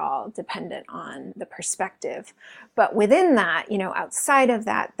things are all dependent on the perspective. But within that, you know, outside of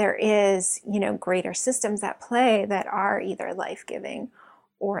that, there is, you know, greater systems at play that are either life-giving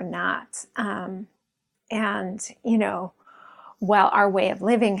or not. And, you know, while our way of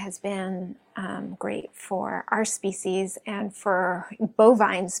living has been great for our species and for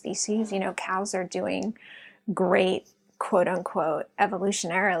bovine species, you know, cows are doing great, quote unquote,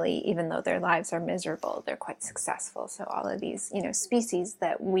 evolutionarily, even though their lives are miserable, they're quite successful. So all of these, you know, species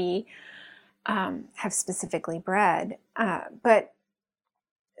that we have specifically bred. But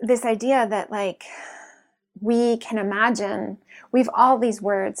this idea that like we can imagine, we've all these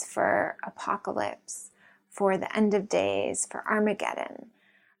words for apocalypse, for the end of days, for Armageddon.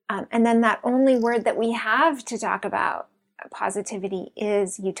 And then that only word that we have to talk about positivity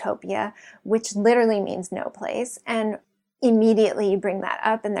is utopia, which literally means no place. And immediately you bring that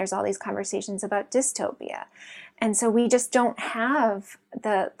up and there's all these conversations about dystopia. And so we just don't have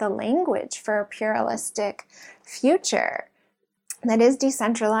the language for a pluralistic future that is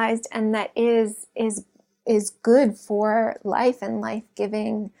decentralized and that is good for life and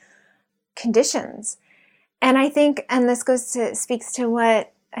life-giving conditions. And I think, and this speaks to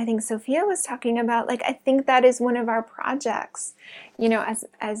what I think Sophia was talking about, like, I think that is one of our projects, you know,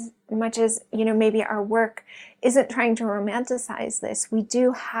 as much as, you know, maybe our work isn't trying to romanticize this, we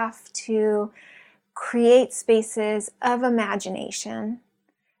do have to create spaces of imagination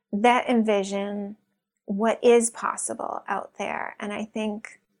that envision what is possible out there. And I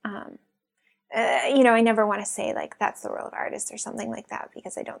think, you know, I never want to say like that's the role of artists or something like that,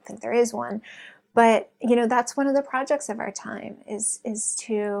 because I don't think there is one. But, you know, that's one of the projects of our time is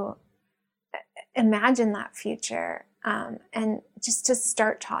to imagine that future and just to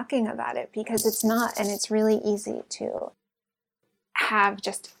start talking about it, because it's not, and it's really easy to have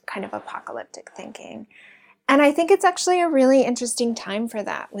just kind of apocalyptic thinking. And I think it's actually a really interesting time for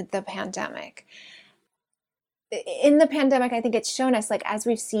that with the pandemic. In the pandemic, I think it's shown us, like, as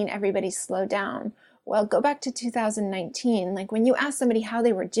we've seen everybody slow down. Well, go back to 2019. Like, when you asked somebody how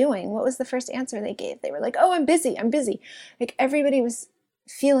they were doing, what was the first answer they gave? They were like, oh, I'm busy. Like, everybody was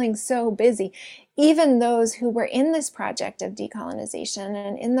feeling so busy. Even those who were in this project of decolonization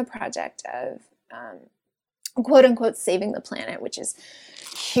and in the project of, quote unquote, saving the planet, which is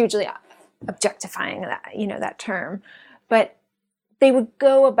hugely objectifying that, you know, that term. But they would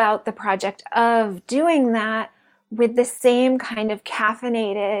go about the project of doing that with the same kind of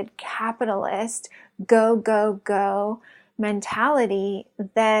caffeinated capitalist go mentality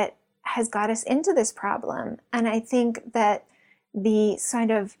that has got us into this problem. And I think that the sort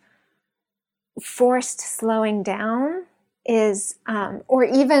of forced slowing down is, or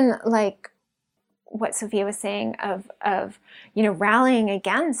even like what Sophia was saying of, you know, rallying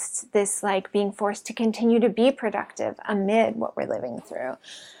against this, like being forced to continue to be productive amid what we're living through.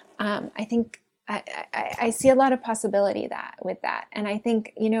 I think I see a lot of possibility with that. And I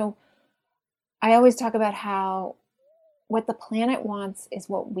think, you know, I always talk about how what the planet wants is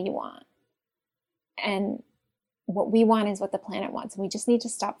what we want. And what we want is what the planet wants. And we just need to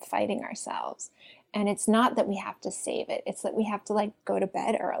stop fighting ourselves. And it's not that we have to save it. It's that we have to like go to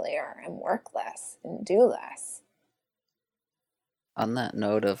bed earlier and work less and do less. On that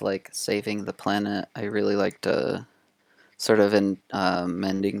note of like saving the planet, I really like to sort of in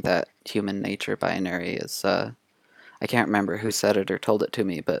mending that human nature binary is, I can't remember who said it or told it to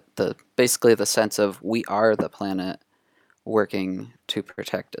me, but basically the sense of we are the planet working to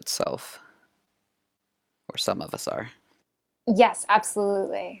protect itself. Or some of us are. Yes,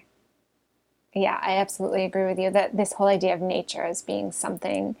 absolutely. Yeah, I absolutely agree with you that this whole idea of nature as being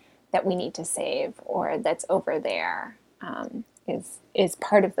something that we need to save or that's over there is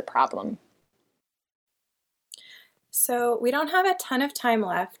part of the problem. So we don't have a ton of time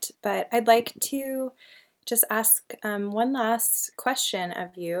left, but I'd like to just ask one last question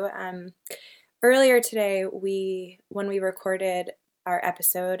of you. Earlier today, when we recorded our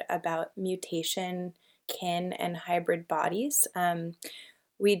episode about mutation, kin, and hybrid bodies,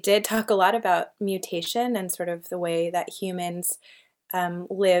 we did talk a lot about mutation and sort of the way that humans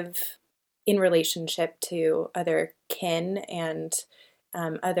live in relationship to other kin and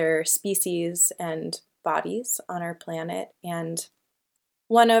other species and bodies on our planet. And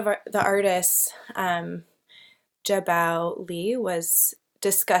one of the artists Jabao Lee was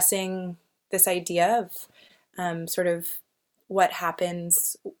discussing this idea of sort of what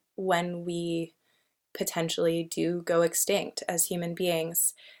happens when we potentially do go extinct as human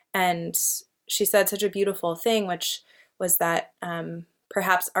beings. And she said such a beautiful thing, which was that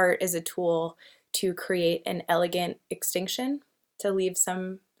perhaps art is a tool to create an elegant extinction, to leave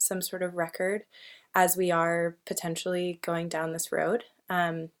some sort of record as we are potentially going down this road.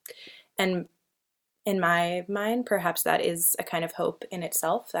 And in my mind, perhaps that is a kind of hope in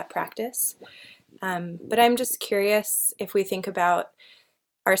itself, that practice. But I'm just curious if we think about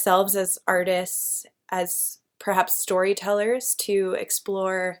ourselves as artists, as perhaps storytellers, to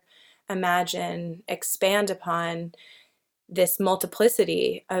explore, imagine, expand upon this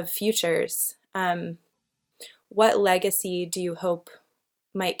multiplicity of futures. What legacy do you hope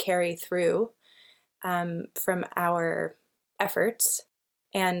might carry through from our efforts?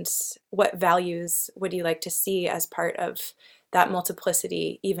 And what values would you like to see as part of that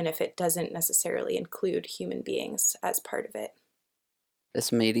multiplicity, even if it doesn't necessarily include human beings as part of it?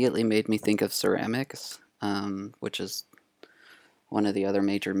 This immediately made me think of ceramics, which is one of the other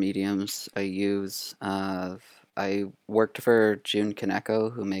major mediums I use. I worked for Jun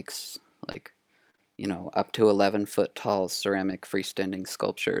Kaneko, who makes up to 11-foot tall ceramic freestanding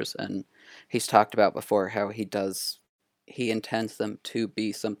sculptures, and he's talked about before how he intends them to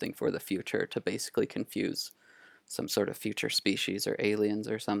be something for the future, to basically confuse some sort of future species or aliens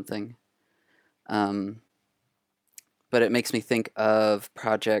or something. But it makes me think of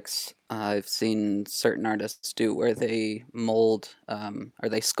projects I've seen certain artists do where they mold or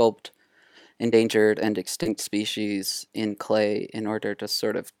they sculpt endangered and extinct species in clay in order to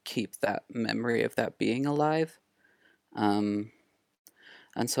sort of keep that memory of that being alive. And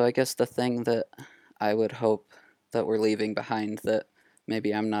so I guess the thing that I would hope that we're leaving behind that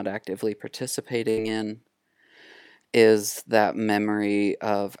maybe I'm not actively participating in is that memory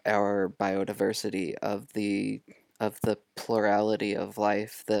of our biodiversity, of the plurality of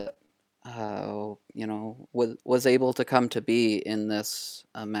life that was able to come to be in this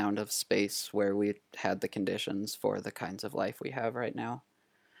amount of space where we had the conditions for the kinds of life we have right now.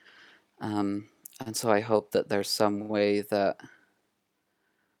 And so I hope that there's some way that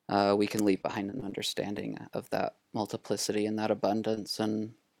we can leave behind an understanding of that multiplicity and that abundance,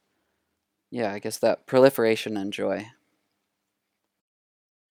 and I guess that proliferation and joy.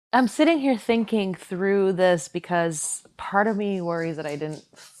 I'm sitting here thinking through this because part of me worries that I didn't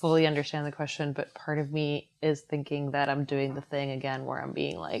fully understand the question, but part of me is thinking that I'm doing the thing again where I'm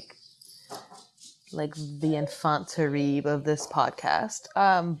being like the enfant terrible of this podcast.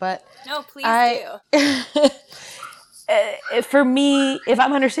 But no, please do. For me, if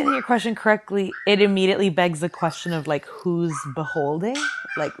I'm understanding your question correctly, it immediately begs the question of like who's beholding,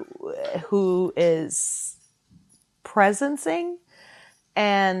 like who is presencing.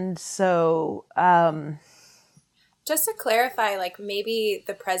 And so just to clarify, like maybe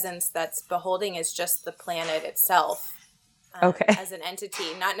the presence that's beholding is just the planet itself. Okay. As an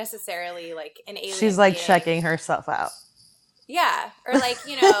entity, not necessarily like an alien. She's like being. checking herself out. Yeah. Or like,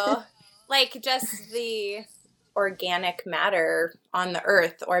 like just the organic matter on the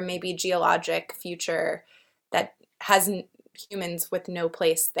earth, or maybe geologic future that hasn't humans with no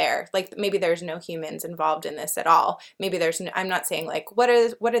place there. Like maybe there's no humans involved in this at all. Maybe there's I'm not saying like what are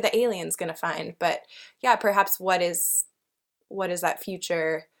the aliens going to find, but yeah, perhaps what is that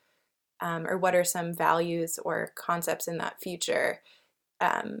future, or what are some values or concepts in that future,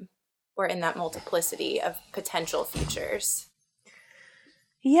 or in that multiplicity of potential futures.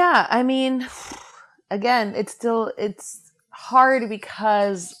 Yeah, I mean, again, it's hard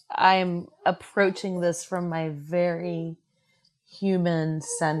because I'm approaching this from my very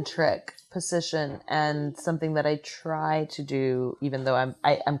human-centric position, and something that I try to do, even though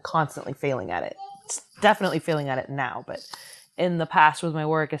I'm constantly failing at it. It's definitely failing at it now, but in the past with my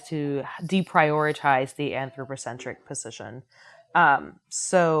work is to deprioritize the anthropocentric position.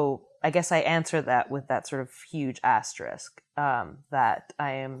 So I guess I answer that with that sort of huge asterisk, that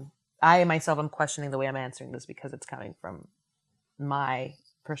I myself am questioning the way I'm answering this because it's coming from my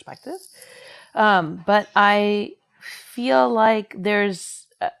perspective. But I feel like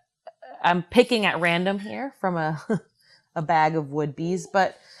I'm picking at random here from a bag of would-be's,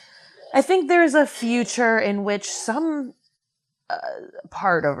 but I think there's a future in which some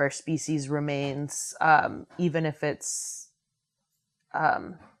part of our species remains, even if it's,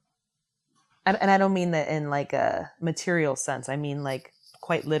 and I don't mean that in like a material sense. I mean like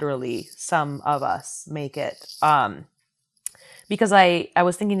quite literally, some of us make it. because I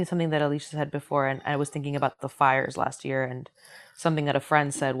was thinking of something that Alicia said before, and I was thinking about the fires last year, and something that a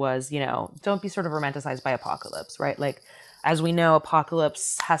friend said was, don't be sort of romanticized by apocalypse, right? Like, as we know,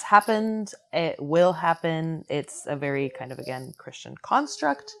 apocalypse has happened, it will happen. It's a very kind of, again, Christian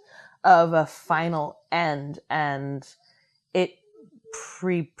construct of a final end, and it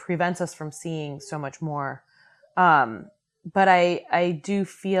prevents us from seeing so much more. But I do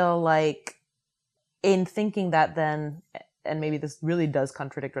feel like, in thinking that then, and maybe this really does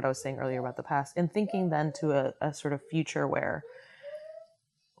contradict what I was saying earlier about the past, in thinking then to a sort of future where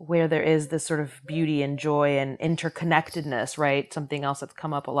there is this sort of beauty and joy and interconnectedness, right? Something else that's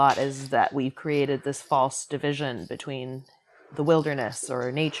come up a lot is that we've created this false division between the wilderness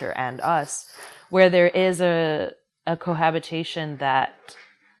or nature and us, where there is a cohabitation that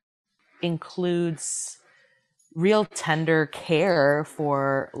includes real tender care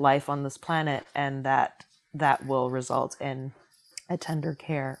for life on this planet, and that will result in a tender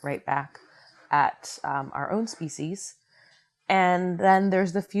care right back at our own species. And then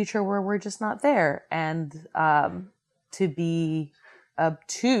there's the future where we're just not there. And to be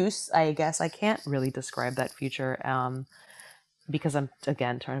obtuse, I guess I can't really describe that future because I'm,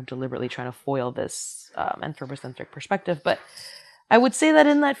 again, deliberately trying to foil this anthropocentric perspective. But I would say that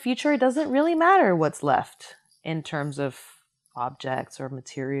in that future, it doesn't really matter what's left in terms of objects or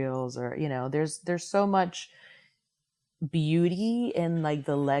materials, or there's so much beauty in like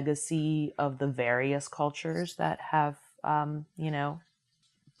the legacy of the various cultures that have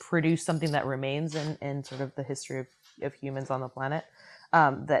produced something that remains in sort of the history of humans on the planet,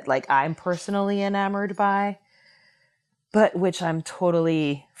 that like I'm personally enamored by, but which I'm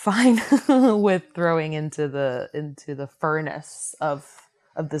totally fine with throwing into the furnace of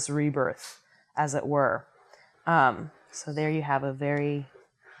this rebirth, as it were. So there you have a very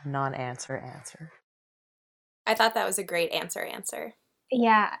non-answer answer. I thought that was a great answer.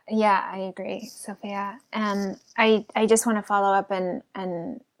 Yeah, I agree, Sophia. And I just want to follow up and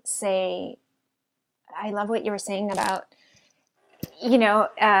say, I love what you were saying about,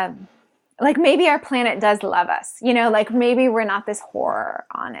 like maybe our planet does love us, like maybe we're not this horror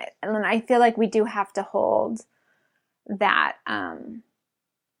on it. And then I feel like we do have to hold that,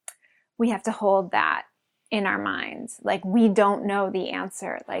 in our minds. Like, we don't know the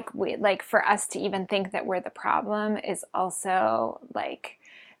answer. Like for us to even think that we're the problem is also like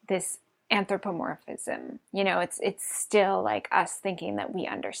this anthropomorphism. It's still like us thinking that we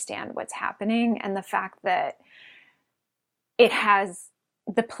understand what's happening, and the fact that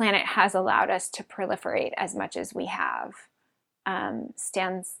the planet has allowed us to proliferate as much as we have,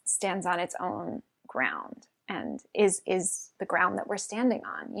 stands on its own ground, and is the ground that we're standing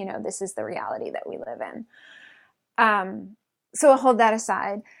on. This is the reality that we live in. So I'll hold that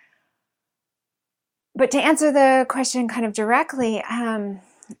aside. But to answer the question kind of directly,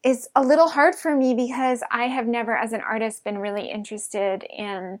 is a little hard for me because I have never, as an artist, been really interested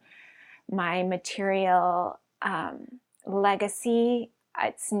in my material legacy.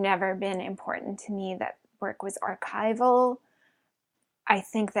 It's never been important to me that work was archival. I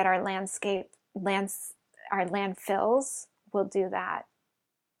think that our landfills will do that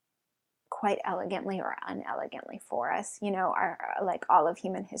quite elegantly or unelegantly for us. Like all of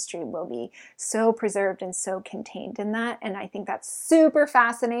human history will be so preserved and so contained in that. And I think that's super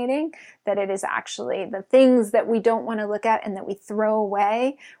fascinating, that it is actually the things that we don't want to look at and that we throw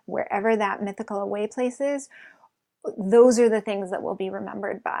away, wherever that mythical away place is, those are the things that we'll be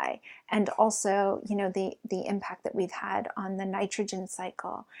remembered by. And also, the impact that we've had on the nitrogen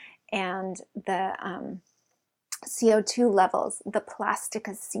cycle and the CO2 levels, the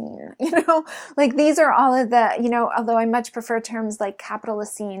Plasticocene, like these are all of the, although I much prefer terms like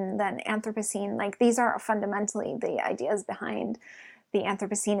Capitalocene than Anthropocene, like these are fundamentally the ideas behind the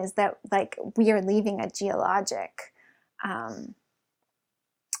Anthropocene, is that like we are leaving a geologic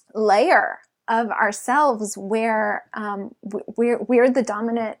layer of ourselves where we're the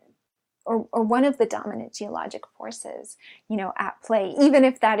dominant or one of the dominant geologic forces, at play, even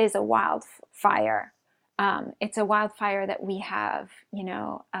if that is a wildfire. It's a wildfire that we have,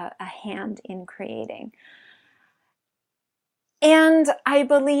 a hand in creating. And I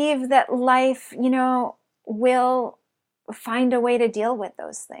believe that life, will find a way to deal with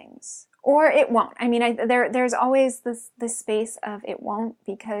those things, or it won't. I mean, there's always this space of it won't,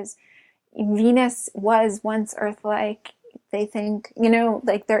 because Venus was once Earth-like, they think,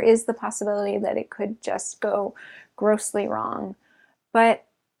 like there is the possibility that it could just go grossly wrong. But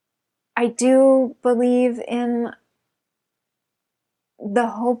I do believe in the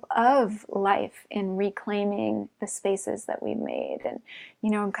hope of life in reclaiming the spaces that we've made. And,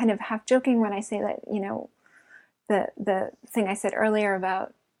 I'm kind of half joking when I say that, the thing I said earlier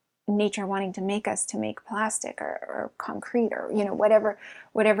about nature wanting to make us to make plastic or concrete or, you know, whatever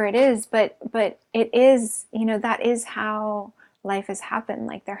it is, but it is, you know, that is how life has happened.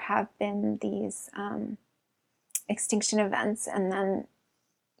 Like there have been these extinction events, and then,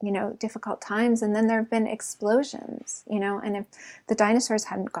 you know, difficult times, and then there have been explosions, you know, and if the dinosaurs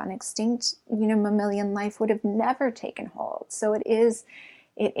hadn't gone extinct, you know, mammalian life would have never taken hold. So it is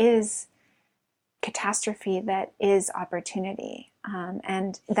catastrophe that is opportunity.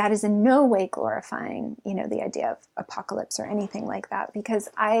 And that is in no way glorifying, you know, the idea of apocalypse or anything like that, because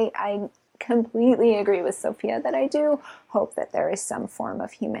I completely agree with Sophia that I do hope that there is some form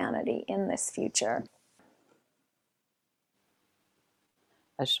of humanity in this future.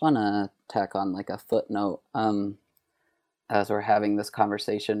 I just want to tack on like a footnote. As we're having this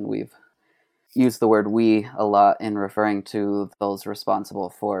conversation, we've used the word "we" a lot in referring to those responsible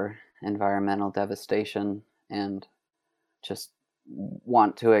for environmental devastation, and just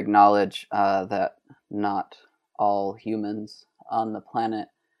want to acknowledge that not all humans on the planet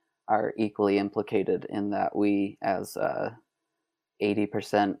are equally implicated in that. We, as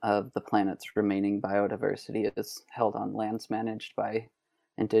 80% of the planet's remaining biodiversity is held on lands managed by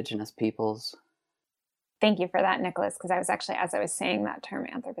indigenous peoples. Thank you for that, Nicholas, because I was actually, as I was saying that term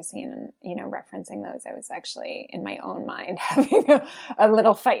Anthropocene and, you know, referencing those, I was actually in my own mind having a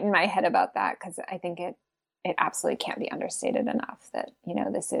little fight in my head about that, because I think it absolutely can't be understated enough that, you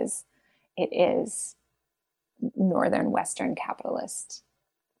know, it is Northern Western capitalist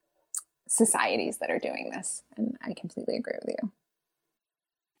societies that are doing this. And I completely agree with you.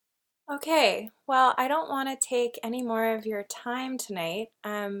 Okay, well, I don't want to take any more of your time tonight,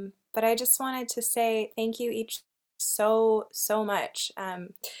 but I just wanted to say thank you each so much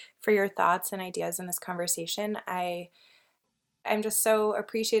for your thoughts and ideas in this conversation. I'm just so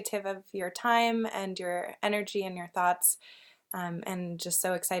appreciative of your time and your energy and your thoughts, and just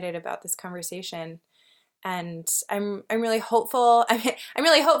so excited about this conversation. And I'm really hopeful. I'm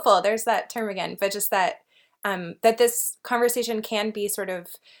really hopeful. There's that term again, but just that that this conversation can be sort of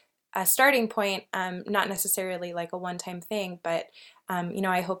a starting point, not necessarily like a one-time thing, but you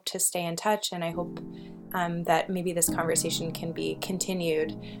know, I hope to stay in touch, and I hope that maybe this conversation can be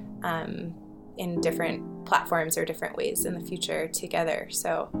continued in different platforms or different ways in the future together.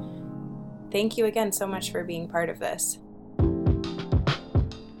 So thank you again so much for being part of this.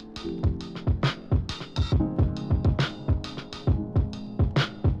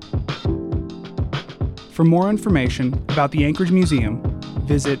 For more information about the Anchorage Museum,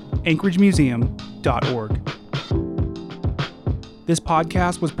 visit anchoragemuseum.org. This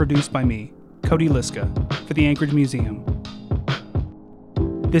podcast was produced by me, Cody Liska, for the Anchorage Museum.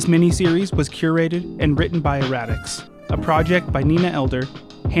 This mini-series was curated and written by Erratics, a project by Nina Elder,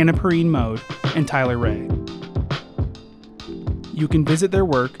 Hannah Perrine Mode, and Tyler Ray. You can visit their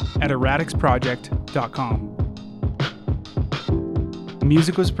work at erraticsproject.com.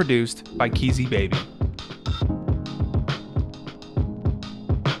 Music was produced by Keezy Baby.